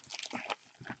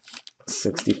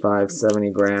 65, 70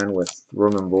 grand with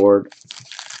room and board.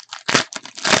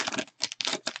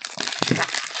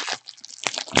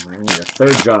 I need a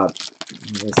third job.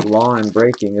 This law and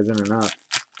braking isn't enough.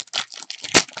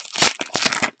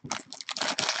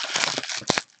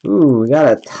 Ooh, we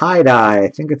got a tie-dye. I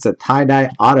think it's a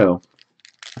tie-dye auto.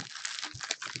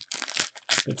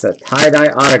 It's a tie-dye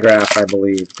autograph, I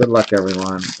believe. Good luck,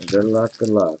 everyone. Good luck, good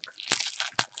luck.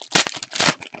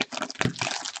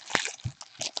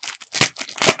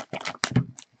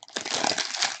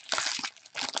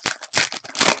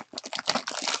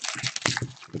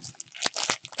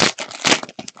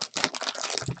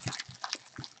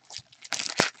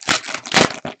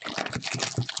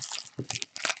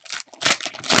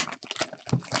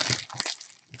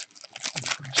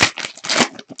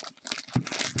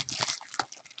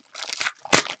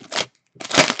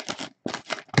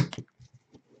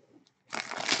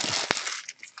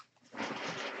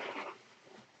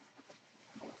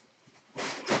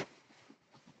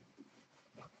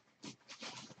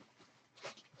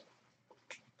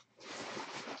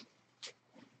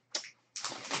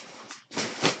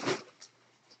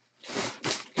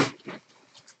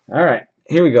 All right,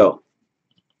 here we go.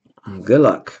 Good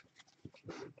luck.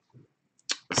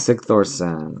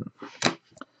 Sigthorsson.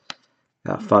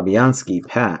 Got Fabianski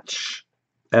patch.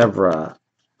 Evra.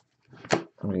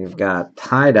 We've got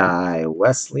tie-dye.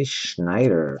 Wesley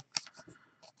Schneider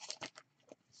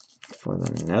for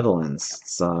the Netherlands.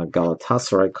 It's a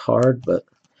Galatasaray card, but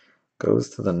goes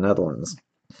to the Netherlands.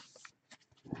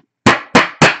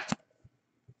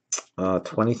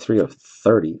 23 of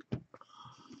 30.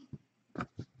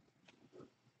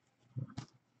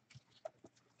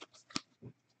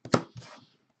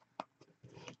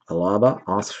 Alaba,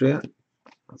 Austria.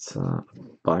 That's a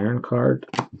Bayern card.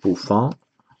 Buffon.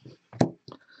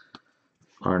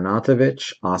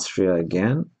 Arnautovic, Austria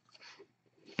again.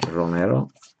 Romero.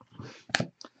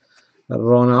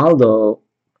 Ronaldo.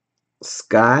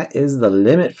 Sky is the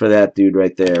limit for that dude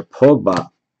right there. Pogba.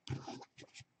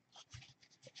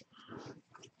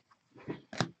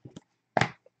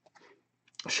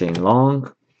 Shane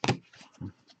Long.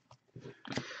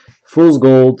 Fool's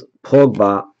Gold.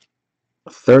 Pogba.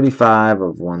 35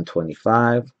 of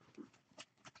 125.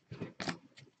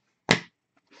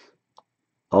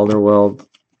 Alderweireld.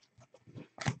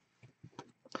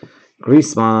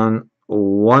 Griezmann.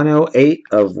 108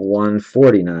 of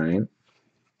 149.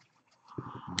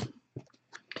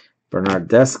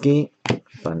 Bernardeschi.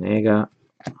 Banega.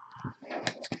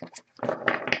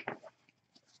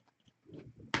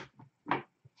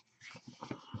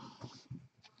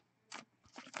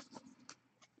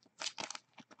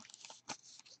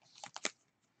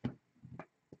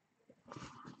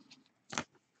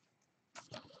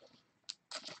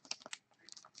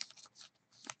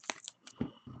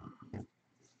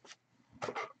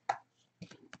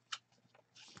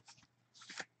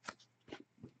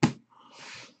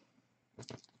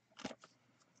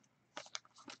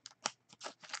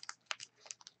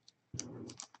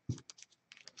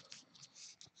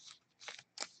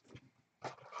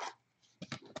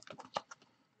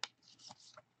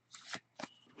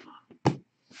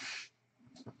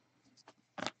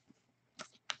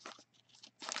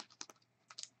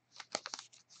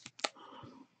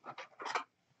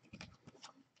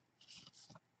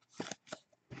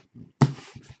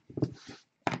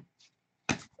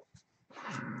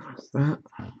 That.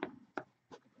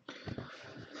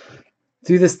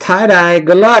 do this tie-dye.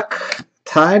 Good luck.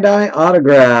 Tie-dye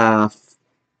autograph.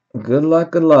 Good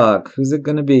luck, good luck. Who's it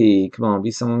going to be? Come on,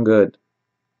 be someone good.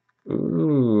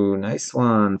 Ooh, nice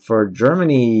one. For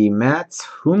Germany, Mats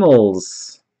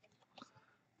Hummels.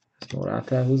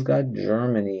 Morata, who's got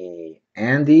Germany?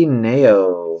 Andy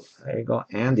Neo. There you go,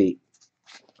 Andy.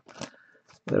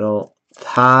 Little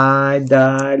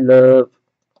tie-dye love.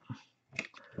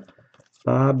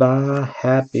 Bye-bye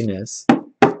happiness.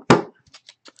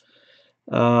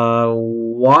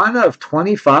 1 of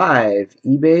 25.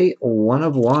 eBay 1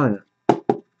 of 1.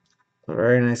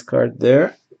 Very nice card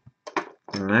there.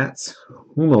 Mats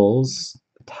Hummels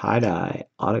tie-dye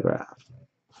autograph.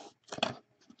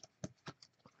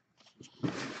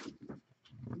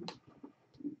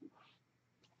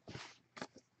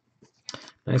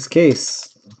 Nice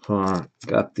case.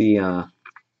 Got the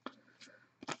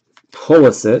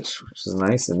Pulisic, which is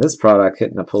nice. And this product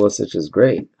hitting a Pulisic is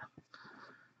great.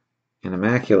 In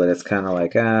Immaculate, it's kind of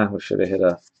like, we should have hit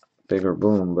a bigger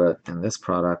boom. But in this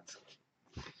product,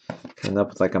 end up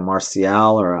with like a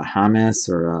Martial or a James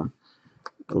or a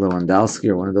Lewandowski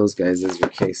or one of those guys as your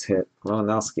case hit.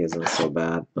 Lewandowski isn't so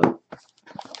bad, but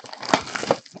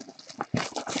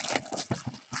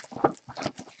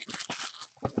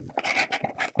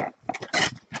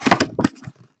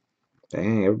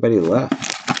dang, everybody left.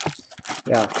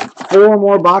 Yeah, 4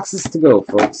 more boxes to go,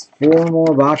 folks. 4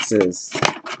 more boxes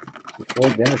before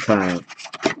dinner time.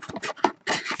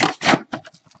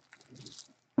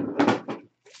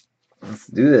 Let's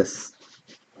do this.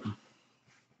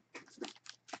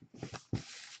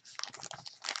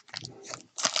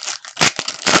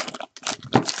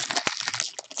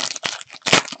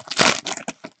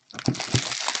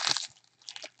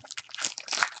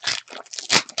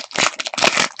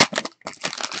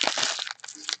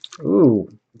 Ooh,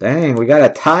 dang, we got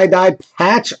a tie-dye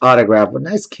patch autograph. What a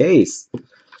nice case.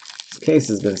 This case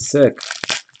has been sick.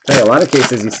 A lot of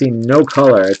cases you see no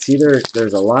color. It's either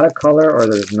there's a lot of color or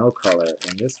there's no color.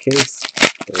 In this case,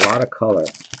 a lot of color.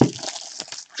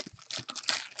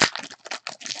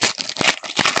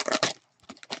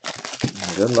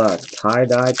 Good luck.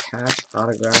 Tie-dye patch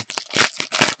autograph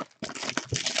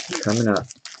coming up.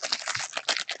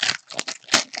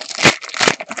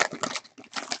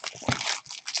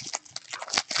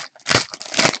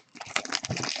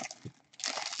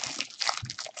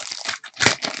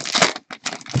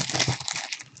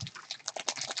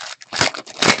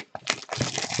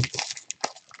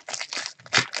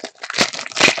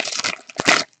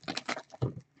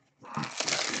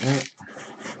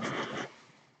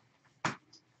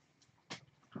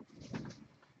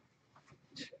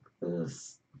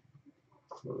 This,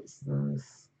 close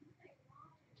this.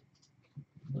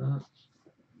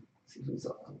 See who's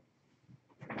on.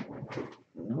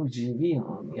 No GV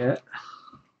on yet.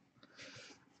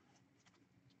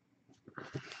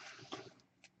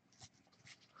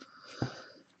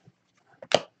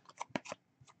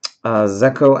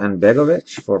 Zeko and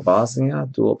Begovic for Bosnia,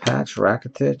 dual patch,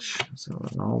 Rakitic, so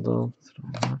Ronaldo,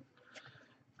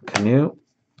 Canoe,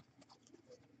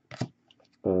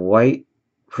 White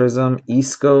Prism,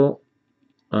 Isco,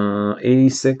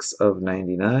 86 of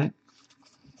 99,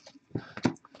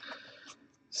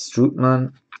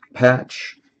 Strootman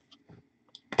patch,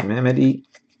 Mehmedi,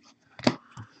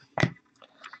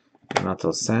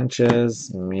 Renato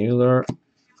Sanchez, Mueller,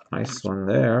 nice one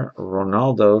there,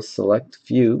 Ronaldo, select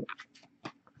few,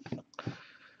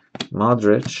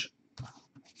 Modric,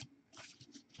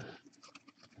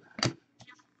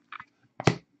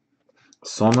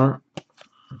 Sommer,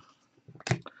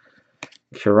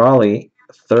 Kirali,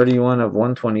 31 of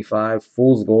 125,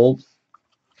 Fool's Gold,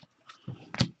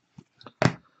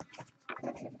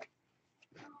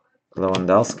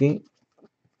 Lewandowski,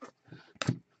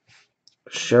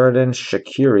 Sheridan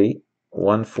Shaqiri,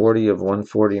 140 of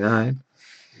 149,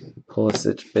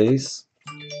 Pulisic base,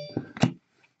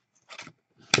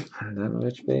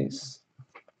 Handanovic base,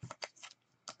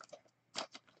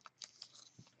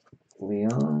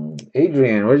 Leon,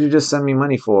 Adrian, what did you just send me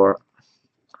money for?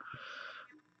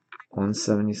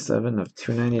 177 of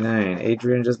 299.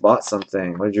 Adrian just bought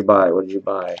something. What did you buy? What did you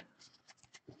buy?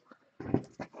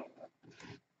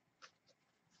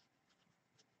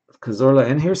 Is Cazorla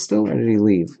in here still, or did he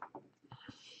leave?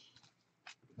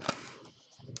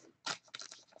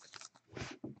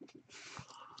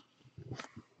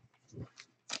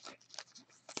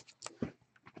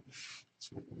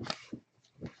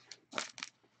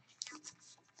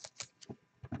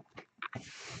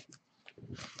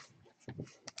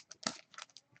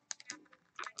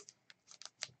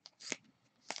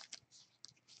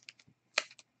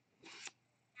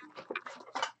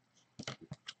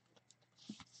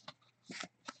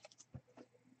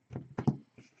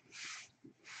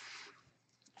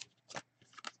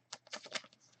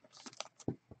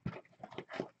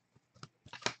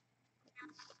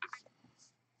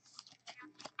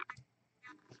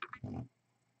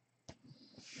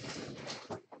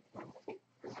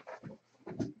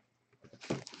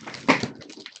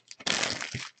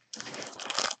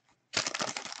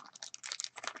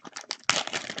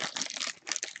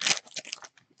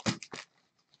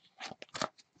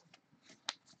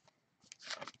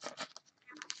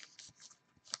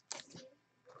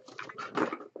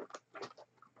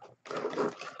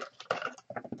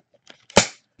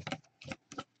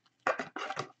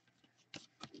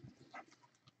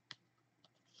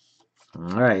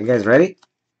 All right, you guys ready?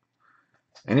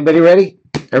 Anybody ready?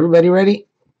 Everybody ready?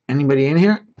 Anybody in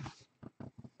here?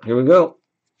 Here we go.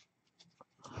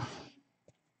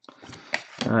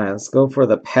 All right, let's go for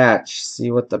the patch. See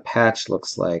what the patch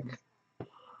looks like.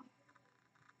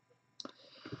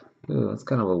 Ooh, that's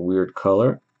kind of a weird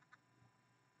color.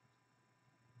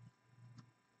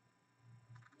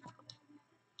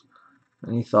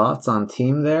 Any thoughts on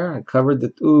team there? I covered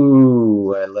the...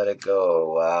 Ooh, I let it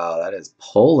go. Wow, that is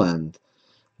Poland.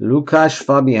 Łukasz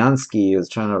Fabianski was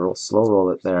trying to slow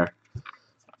roll it there.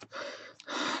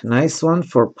 Nice one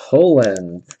for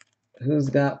Poland. Who's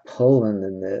got Poland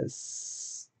in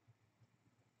this?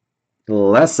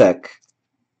 Leszek.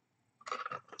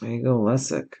 There you go,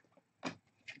 Leszek.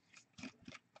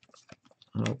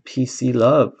 Oh, PC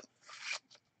love.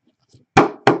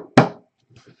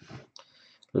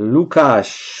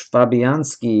 Łukasz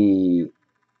Fabianski.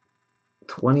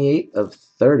 28 of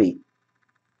 30.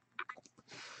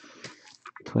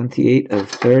 28 of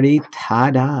 30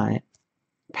 tie-dye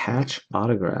patch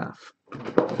autograph.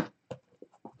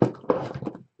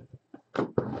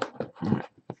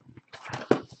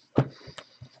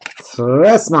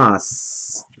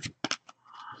 Christmas.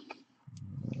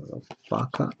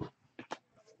 Baka.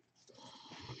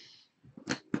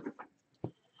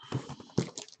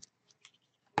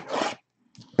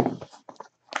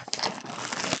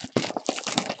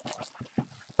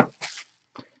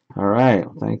 All right,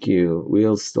 thank you.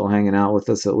 Wheel's still hanging out with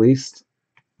us at least.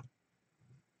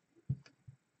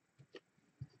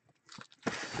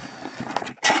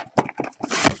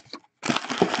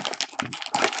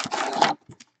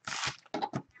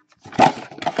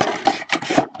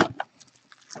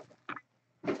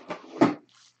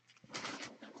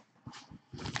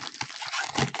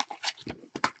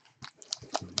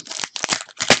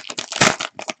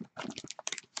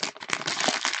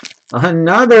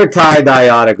 Another tie-dye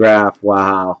autograph.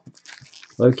 Wow.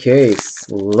 The case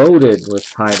loaded with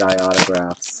tie-dye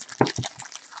autographs.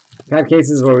 We've had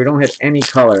cases where we don't hit any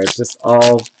color. It's just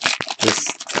all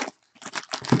just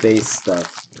base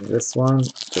stuff. This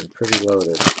one's been pretty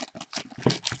loaded.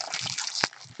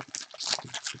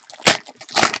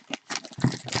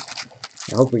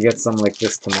 I hope we get some like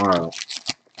this tomorrow.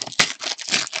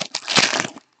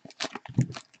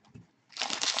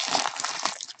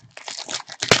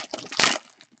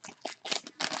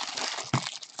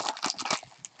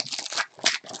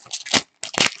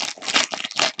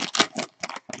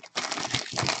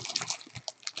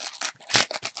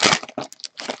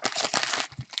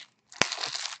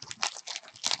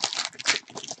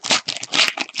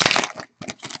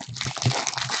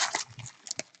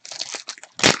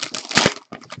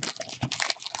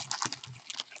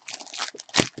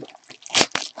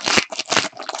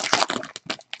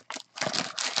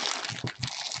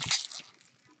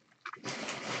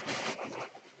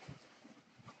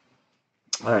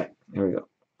 All right, here we go.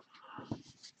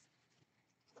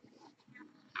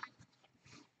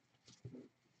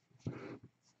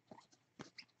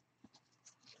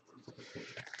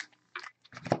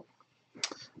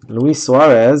 Luis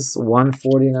Suarez,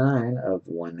 149 of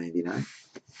 199.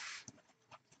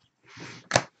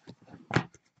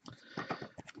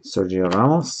 Sergio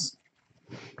Ramos.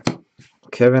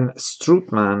 Kevin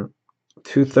Strootman,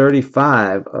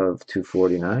 235 of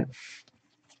 249.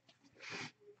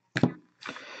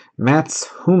 Mats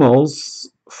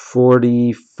Hummels,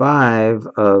 45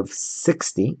 of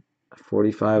 60.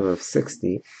 45 of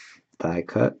 60. Die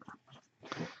cut.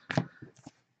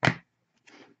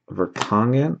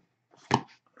 Vertonghen.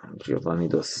 Giovanni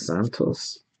Dos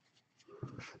Santos.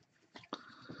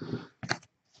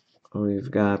 We've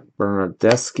got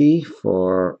Bernardeschi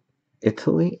for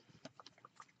Italy.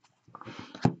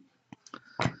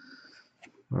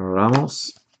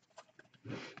 Ramos.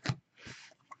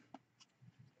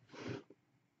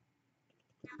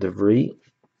 De Vrij.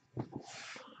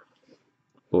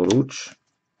 Boruc.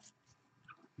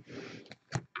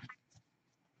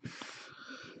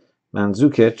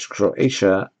 Mandzukic,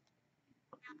 Croatia.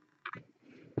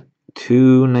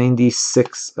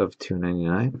 296 of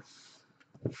 299.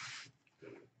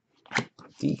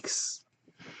 Deeks.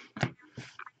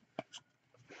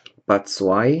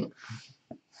 Batshuayi.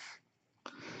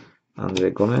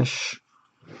 Andre Gomes.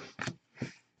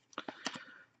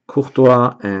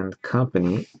 Courtois and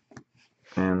company.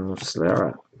 And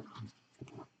Muslera.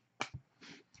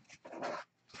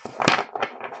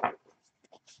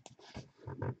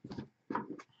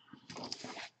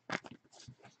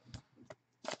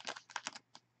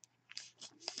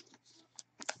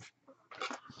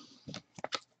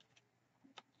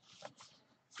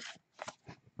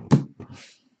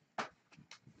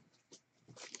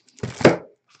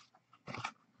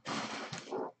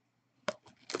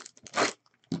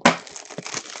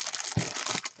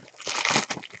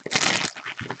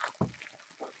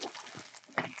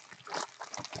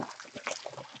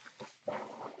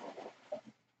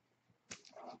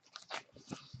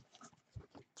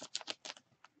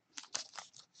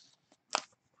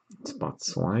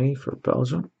 Batshuayi for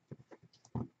Belgium.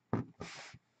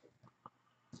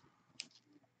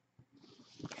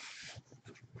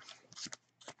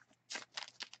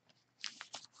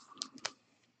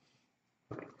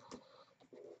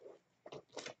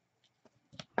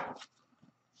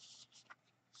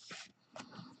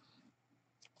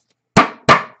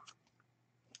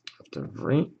 De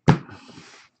Vrij.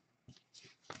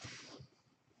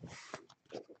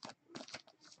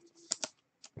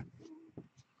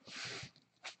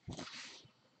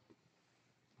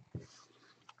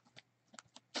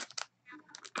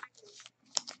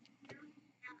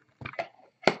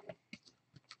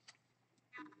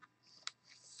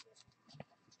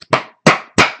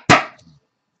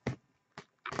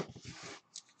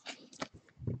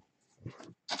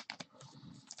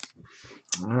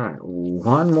 All right,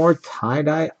 one more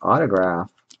tie-dye autograph.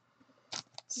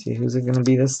 See who's it going to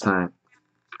be this time.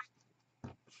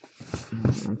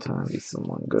 I'm trying to be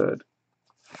someone good.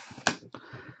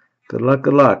 Good luck,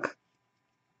 good luck.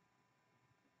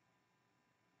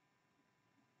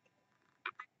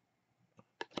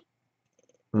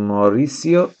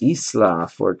 Mauricio Isla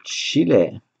for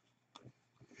Chile.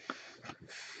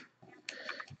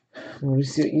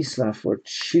 Mauricio Isla for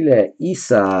Chile.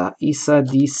 Isa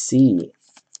DC.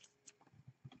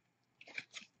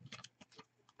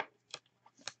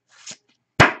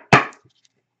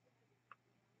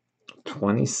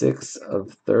 26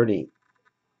 of 30.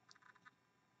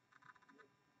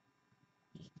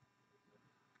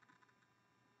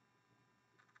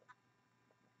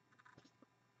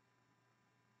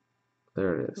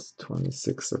 There it is,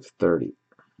 26 of 30.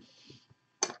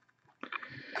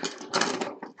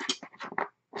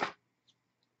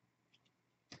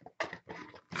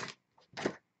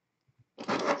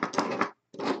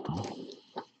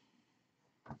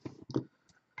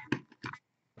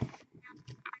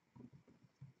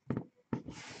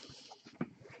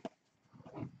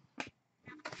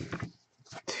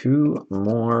 Two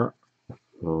more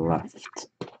left.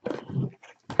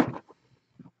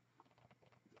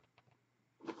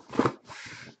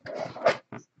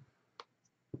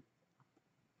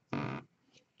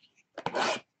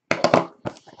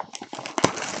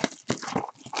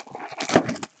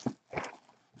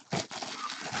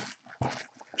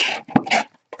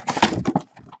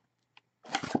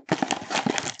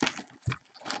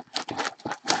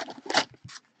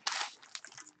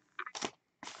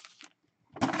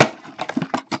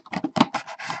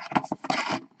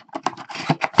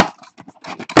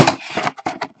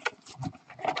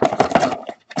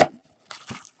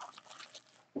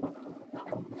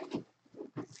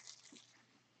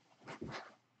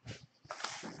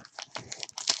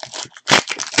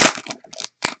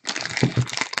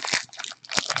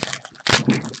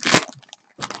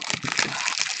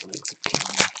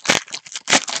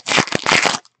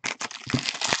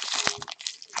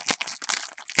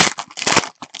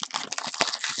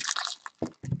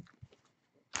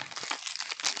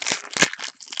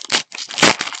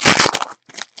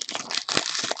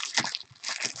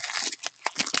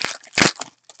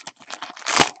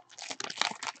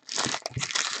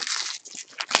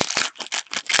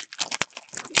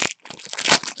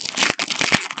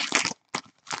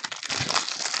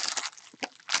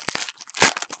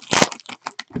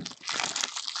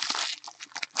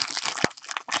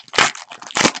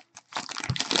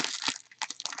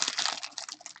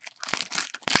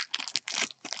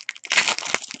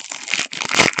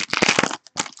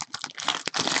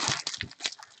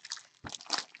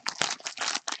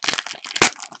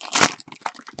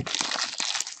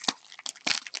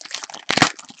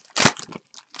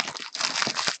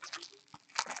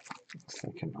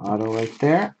 Second auto right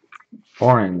there.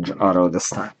 Orange auto this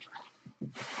time.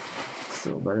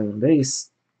 Still better than base.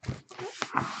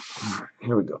 Alright,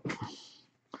 here we go.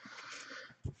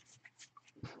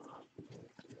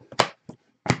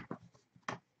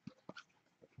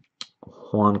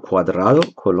 Juan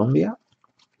Cuadrado, Colombia.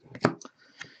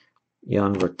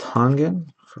 Jan Vertonghen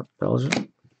for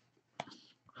Belgium.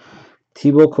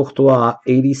 Thibaut Courtois,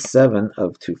 87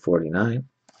 of 249.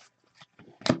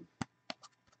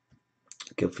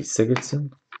 Gylfi Sigurdsson.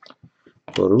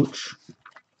 Boruch.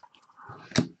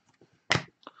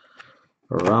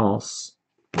 Ramos.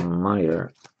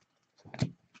 Meyer.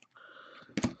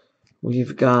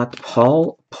 We've got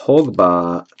Paul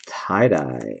Pogba,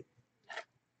 tie-dye.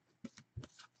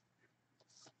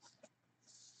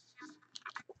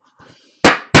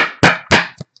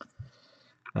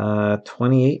 Uh,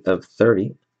 28 of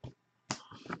 30.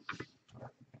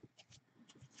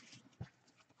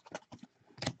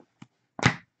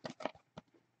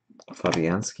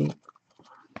 Fabianski.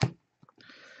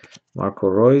 Marco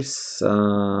Reus,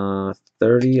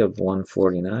 30 of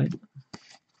 149.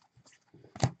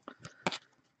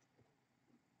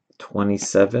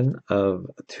 27 of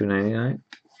 299.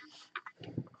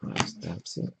 There's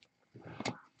Dempsey.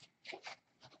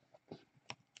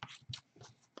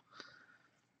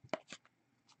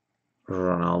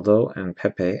 Ronaldo and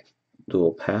Pepe,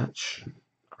 dual patch.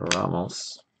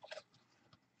 Ramos.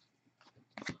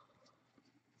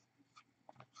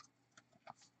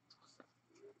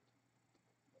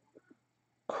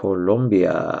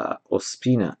 Colombia,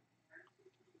 Ospina.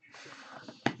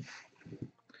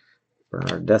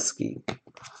 Bernardeschi.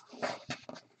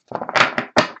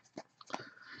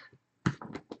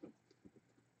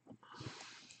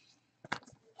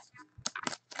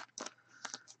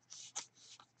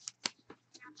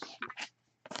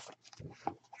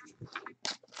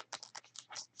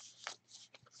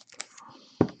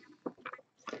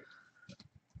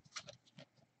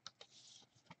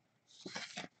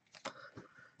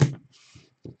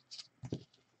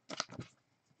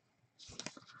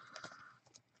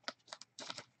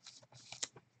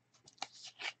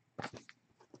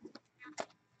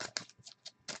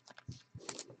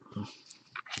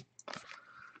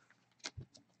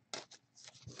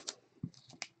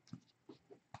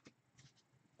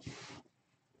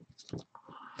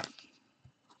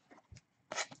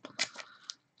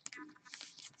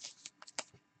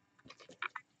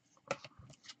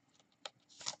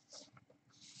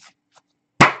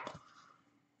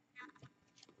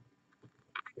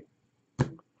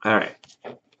 All right.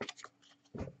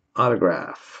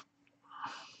 Autograph.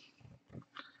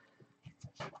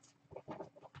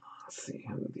 Let's see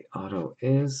who the auto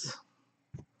is.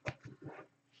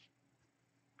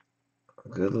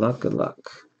 Good luck, good luck.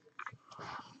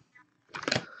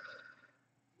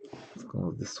 Let's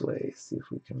go this way, see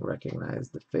if we can recognize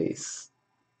the face.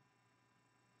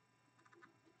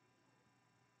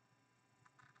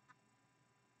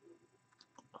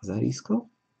 Is that Isco?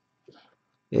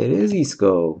 It is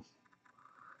Isco.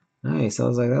 Nice. I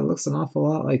was like, that looks an awful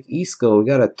lot like Isco. We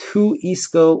got a 2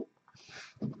 Isco,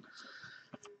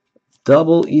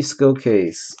 double Isco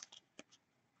case.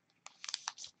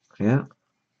 Yeah.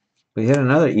 We hit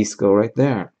another Isco right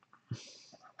there.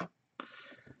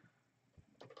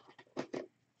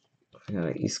 We got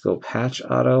an Isco patch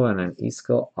auto and an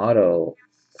Isco auto.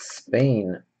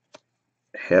 Spain,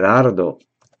 Gerardo.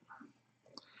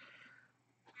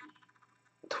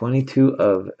 22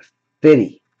 of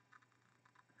 50.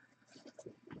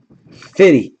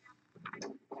 50.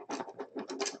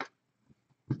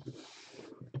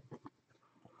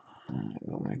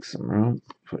 We'll make some room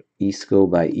for Isco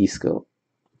by Isco.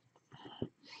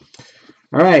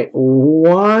 All right,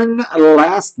 one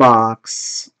last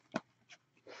box.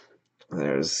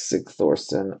 There's Sig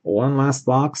Thorsten. One last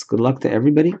box. Good luck to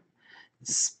everybody,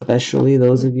 especially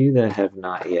those of you that have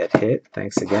not yet hit.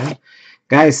 Thanks again.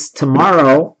 Guys,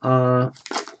 tomorrow,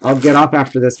 I'll get off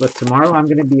after this, but tomorrow I'm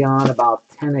going to be on about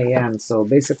 10 a.m. So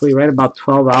basically right about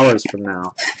 12 hours from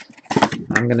now,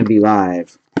 I'm going to be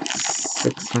live.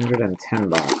 610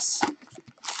 bucks.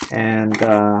 And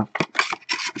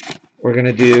we're going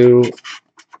to do,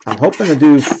 I'm hoping to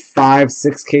do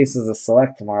 5-6 cases of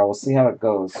Select tomorrow. We'll see how it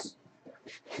goes.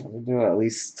 We'll do at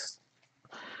least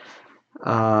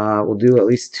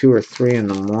 2 or 3 in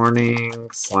the morning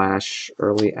 /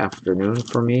 early afternoon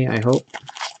for me, I hope.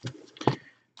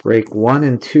 Break 1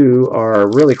 and 2 are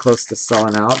really close to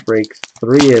selling out. Break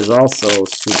 3 is also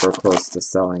super close to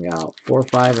selling out. 4,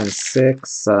 5, and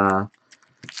 6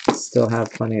 still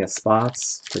have plenty of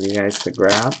spots for you guys to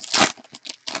grab.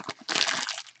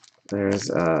 There's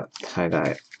a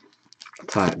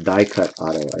die cut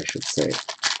auto, I should say.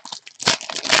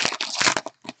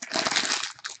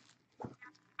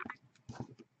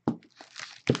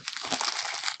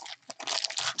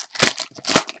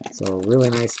 So really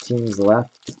nice teams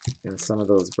left in some of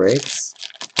those breaks.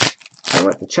 So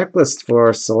what the checklist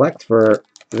for Select for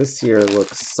this year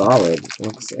looks solid.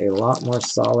 Looks a lot more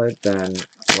solid than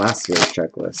last year's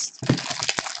checklist.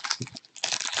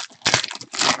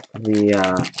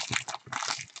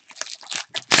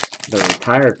 The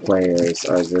retired players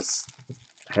are just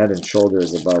head and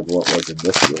shoulders above what was in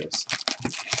this year's.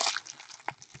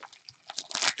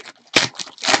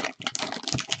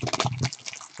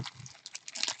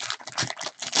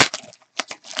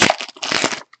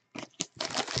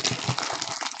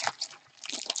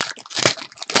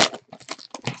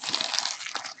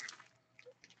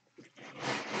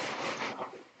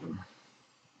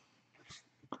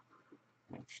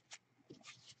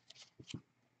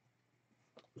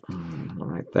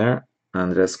 Right there.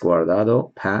 Andres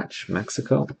Guardado, patch,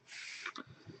 Mexico.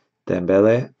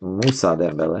 Dembele, Musa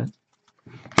Dembele.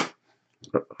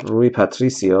 Rui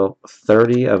Patricio,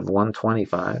 30 of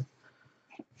 125.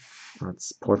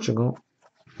 That's Portugal.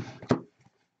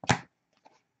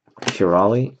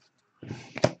 Kirali.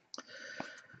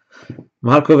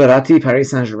 Marco Verratti,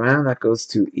 Paris Saint-Germain. That goes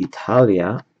to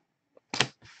Italia.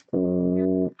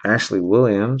 Ashley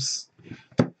Williams.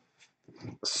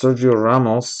 Sergio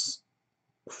Ramos,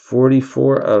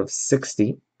 44 of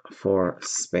 60 for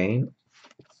Spain.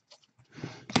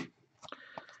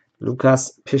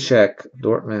 Lukas Piszczek,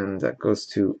 Dortmund. That goes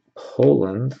to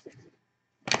Poland.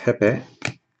 Pepe.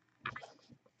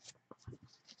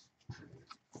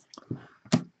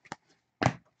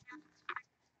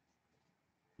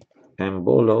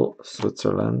 Embolo,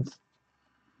 Switzerland.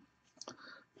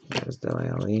 There's Dele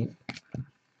Alli.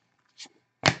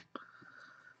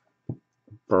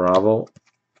 Bravo.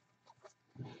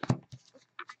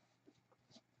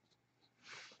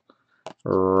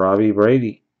 Robbie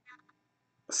Brady,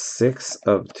 6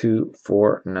 of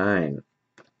 249.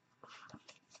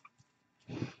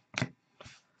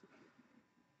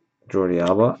 Jordi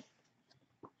Alba.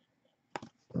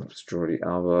 Oops, Jordi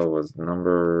Alba was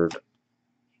numbered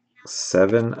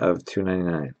 7 of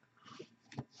 299.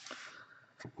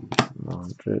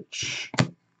 Modric.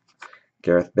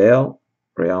 Gareth Bale,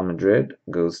 Real Madrid,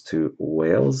 goes to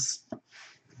Wales.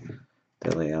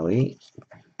 Dele Alli.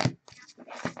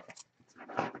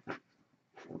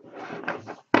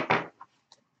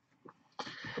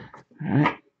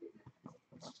 Alright.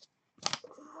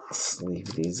 Let's leave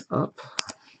these up.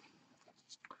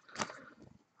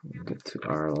 We'll get to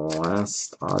our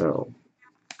last auto.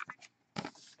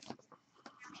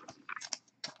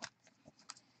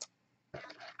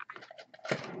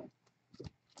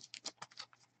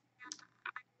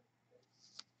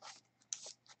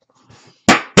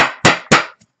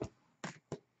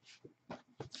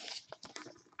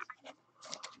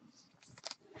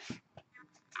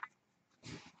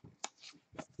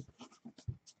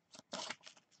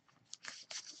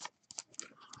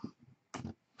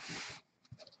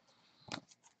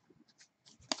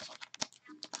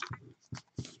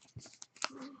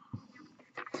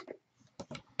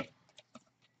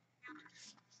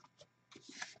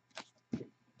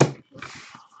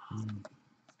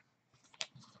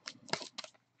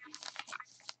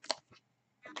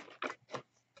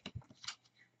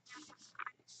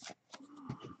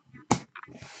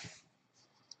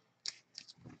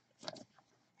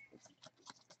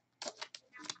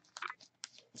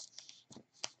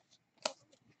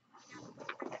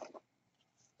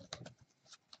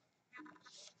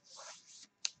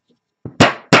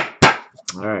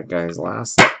 Alright, guys,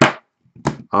 last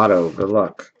auto. Good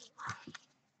luck.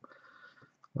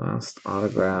 Last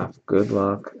autograph. Good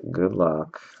luck. Good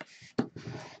luck.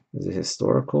 Is it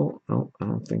historical? No, I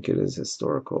don't think it is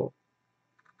historical.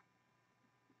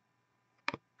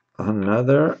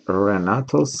 Another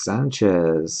Renato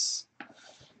Sanchez.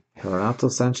 Renato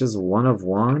Sanchez 1 of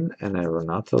 1 and a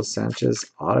Renato Sanchez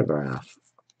autograph.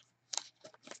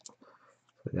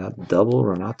 We got double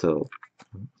Renato.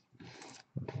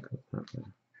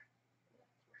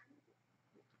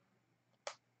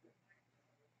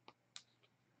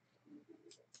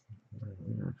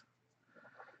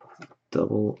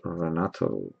 Double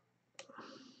Renato.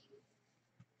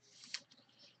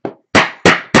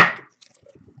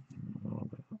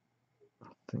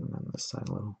 Thing on the side,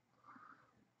 little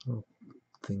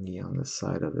thingy on the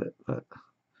side of it, but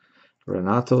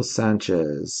Renato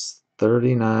Sanchez,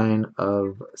 39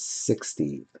 of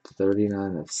 60.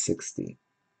 39 of 60.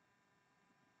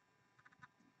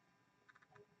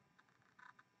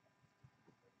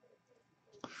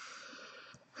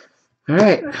 All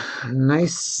right,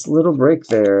 nice little break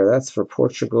there. That's for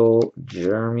Portugal,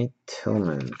 Jeremy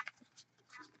Tillman.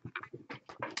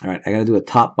 All right, I got to do a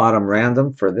top-bottom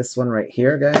random for this one right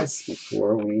here, guys,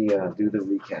 before we do the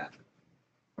recap.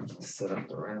 Set up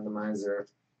the randomizer.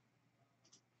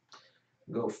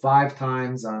 Go 5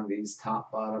 times on these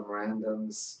top-bottom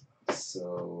randoms.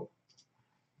 So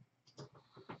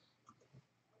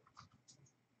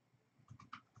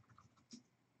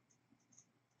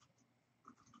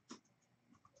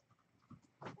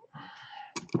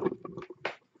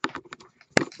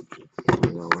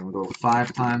we're going to go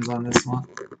 5 times on this one.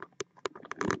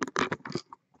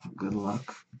 Good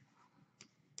luck.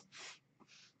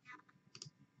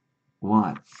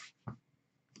 1,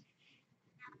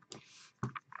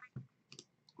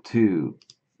 2,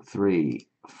 3,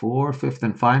 4, 5th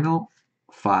and final.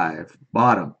 5.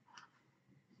 Bottom.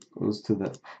 Goes to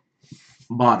the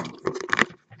bottom.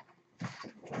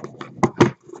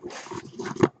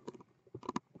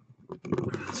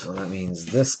 So that means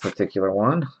this particular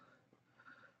one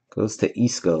goes to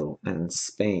Isco in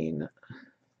Spain.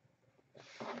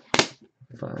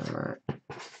 Find my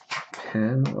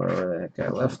pen, wherever the heck I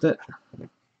left it.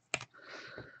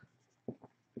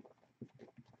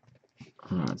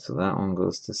 Alright, so that one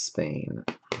goes to Spain.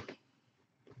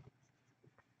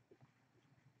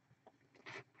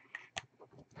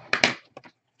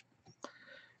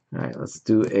 Alright, let's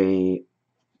do a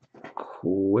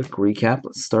quick recap.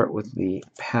 Let's start with the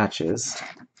patches.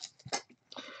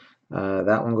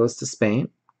 That one goes to Spain.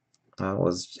 That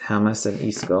was James and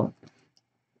Isco.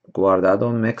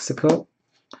 Guardado, Mexico.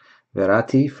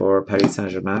 Verratti for Paris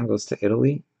Saint-Germain goes to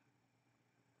Italy.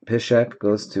 Piszczek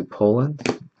goes to Poland.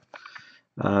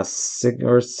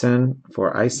 Sigurdsson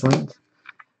for Iceland.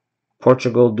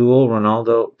 Portugal duel,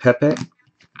 Ronaldo, Pepe.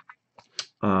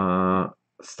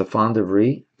 Stefan de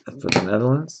Vrij for the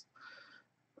Netherlands.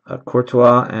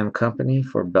 Courtois and company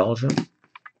for Belgium.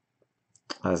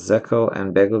 Zeko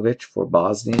and Begovic for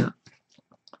Bosnia.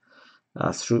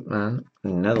 Strootman,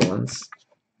 Netherlands.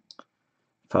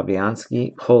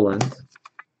 Fabianski, Poland.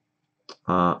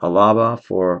 Alaba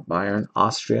for Bayern,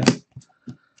 Austria.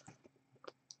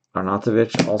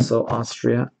 Arnautovic, also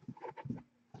Austria.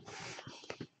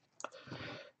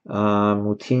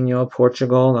 Moutinho,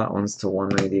 Portugal, that one's to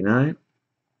 199.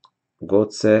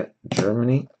 Götze,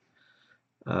 Germany.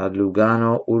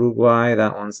 Lugano, Uruguay,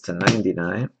 that one's to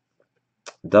 99.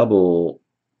 Double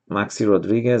Maxi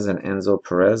Rodriguez and Enzo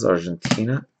Perez,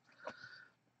 Argentina.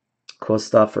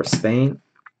 Costa for Spain.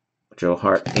 Joe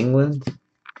Hart, England.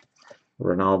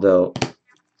 Ronaldo,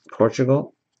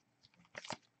 Portugal.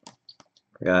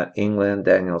 We got England,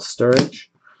 Daniel Sturridge.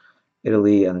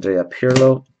 Italy, Andrea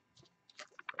Pirlo.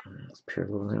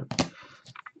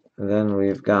 And then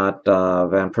we've got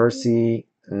Van Persie,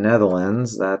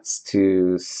 Netherlands. That's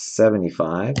to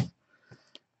 75.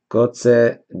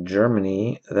 Götze,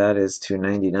 Germany. That is to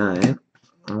 99.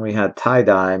 And we had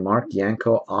tie-dye, Mark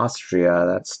Yanko, Austria.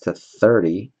 That's to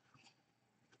 30.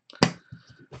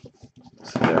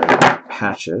 So there are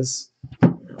patches.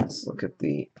 Let's look at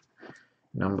the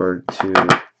number 2.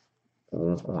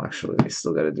 Well, actually, we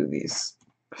still got to do these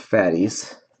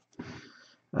fatties.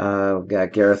 We've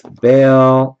got Gareth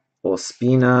Bale,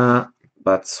 Ospina,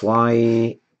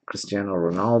 Batshuayi, Cristiano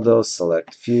Ronaldo,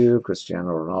 select few. Cristiano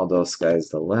Ronaldo, sky's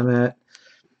the limit.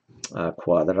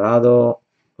 Cuadrado,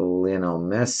 Lionel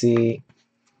Messi.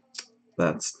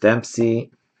 That's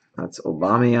Dempsey. That's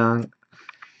Aubameyang.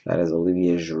 That is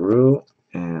Olivier Giroud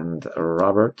and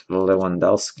Robert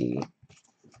Lewandowski.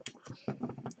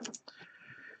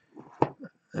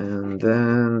 And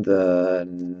then the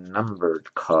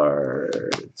numbered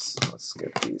cards. Let's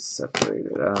get these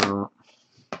separated out.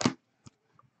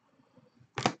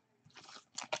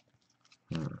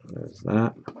 There's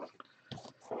that.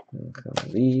 And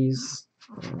come these.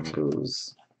 And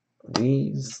goes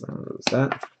these. And goes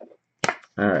that.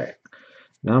 Alright.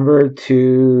 Number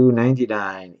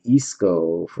 299,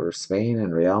 Isco for Spain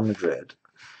and Real Madrid.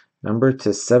 Number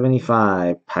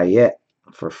 275, Payet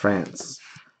for France.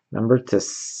 Number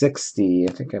 260,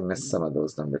 I think I missed some of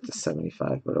those number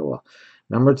 275, but oh well.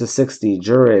 Number 260,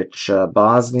 Juric,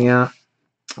 Bosnia.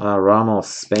 Ramos,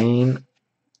 Spain.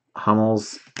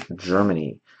 Hummels,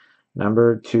 Germany.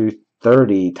 Number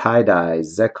 230, tie-dye,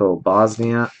 Zeko,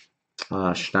 Bosnia.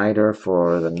 Schneider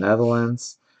for the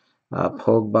Netherlands.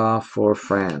 Pogba for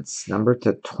France. Number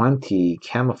 220,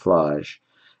 camouflage,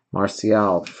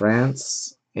 Martial,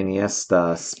 France.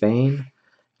 Iniesta, Spain.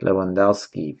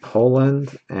 Lewandowski,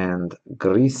 Poland. And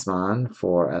Griezmann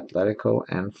for Atletico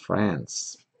and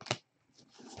France.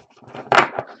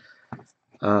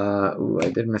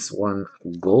 I did miss one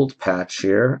gold patch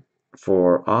here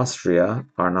for Austria.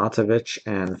 Arnautovic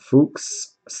and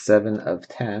Fuchs, 7 of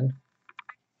 10.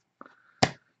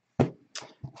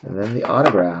 And then the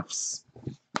autographs.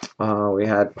 We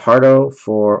had Pardo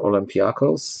for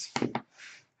Olympiacos.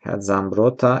 Had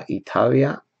Zambrotta,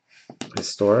 Italia,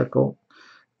 historical.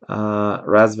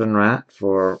 Razvan Rat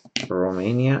for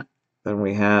Romania. Then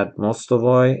we had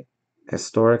Mostovoy,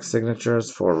 historic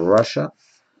signatures for Russia.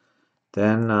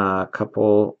 Then a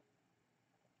couple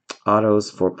autos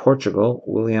for Portugal.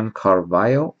 William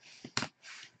Carvalho.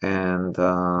 And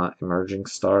emerging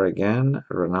star again,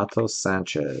 Renato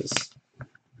Sanchez.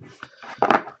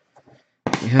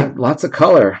 We had lots of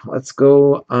color. Let's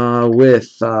go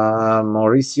with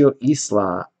Mauricio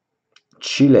Isla,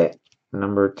 Chile,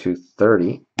 number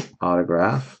 230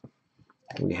 autograph.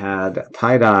 We had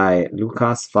tie-dye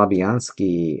Lukas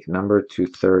Fabianski, number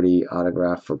 230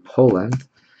 autograph for Poland.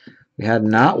 We had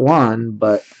not one,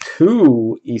 but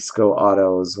 2 Isco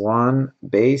autos. One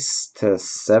base to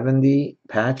 70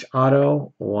 patch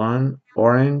auto, one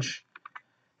orange,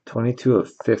 22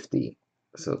 of 50.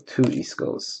 So 2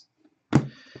 Iscos.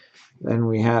 Then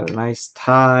we had a nice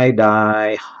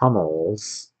tie-dye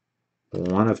Hummels,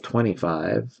 1 of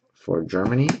 25 for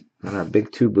Germany, and our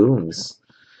big two booms.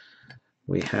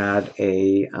 We had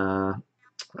a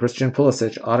Christian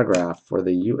Pulisic autograph for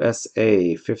the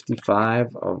USA,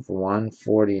 55 of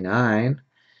 149.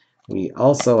 We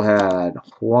also had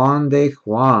Juan de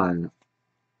Juan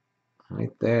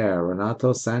right there.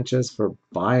 Renato Sanchez for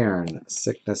Bayern.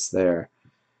 Sickness there.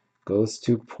 Goes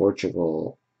to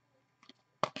Portugal.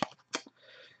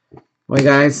 Well,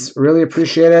 guys, really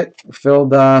appreciate it.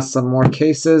 Filled some more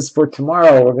cases for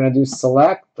tomorrow. We're going to do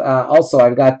select. Also,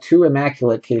 I've got 2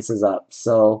 immaculate cases up,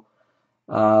 so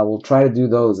we'll try to do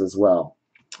those as well.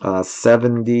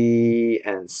 70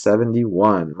 and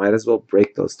 71. Might as well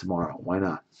break those tomorrow. Why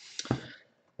not?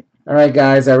 All right,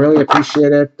 guys, I really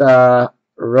appreciate it.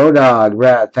 Rodog,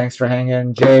 Rad, thanks for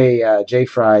hanging. Jay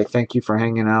Fry, thank you for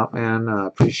hanging out, man.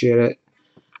 Appreciate it.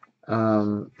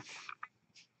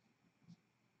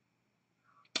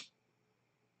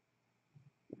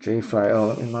 Jay Fry, oh,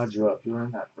 let me mod you up. You were in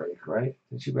that break, right?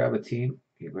 Did you grab a team?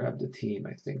 You grabbed a team,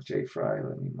 I think. Jay Fry,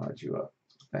 let me mod you up.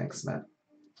 Thanks, man.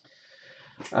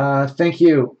 Thank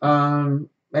you.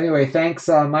 Anyway, thanks,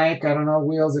 Mike. I don't know,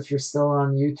 Wheels, if you're still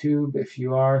on YouTube. If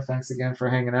you are, thanks again for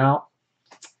hanging out.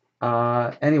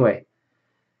 Anyway,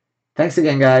 thanks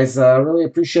again, guys. Really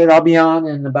appreciate it. I'll be on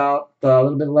in about a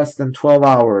little bit less than 12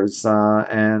 hours.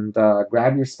 And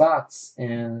grab your spots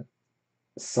in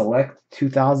Select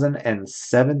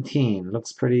 2017.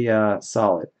 Looks pretty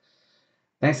solid.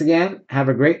 Thanks again. Have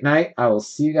a great night. I will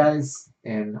see you guys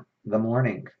in the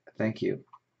morning. Thank you.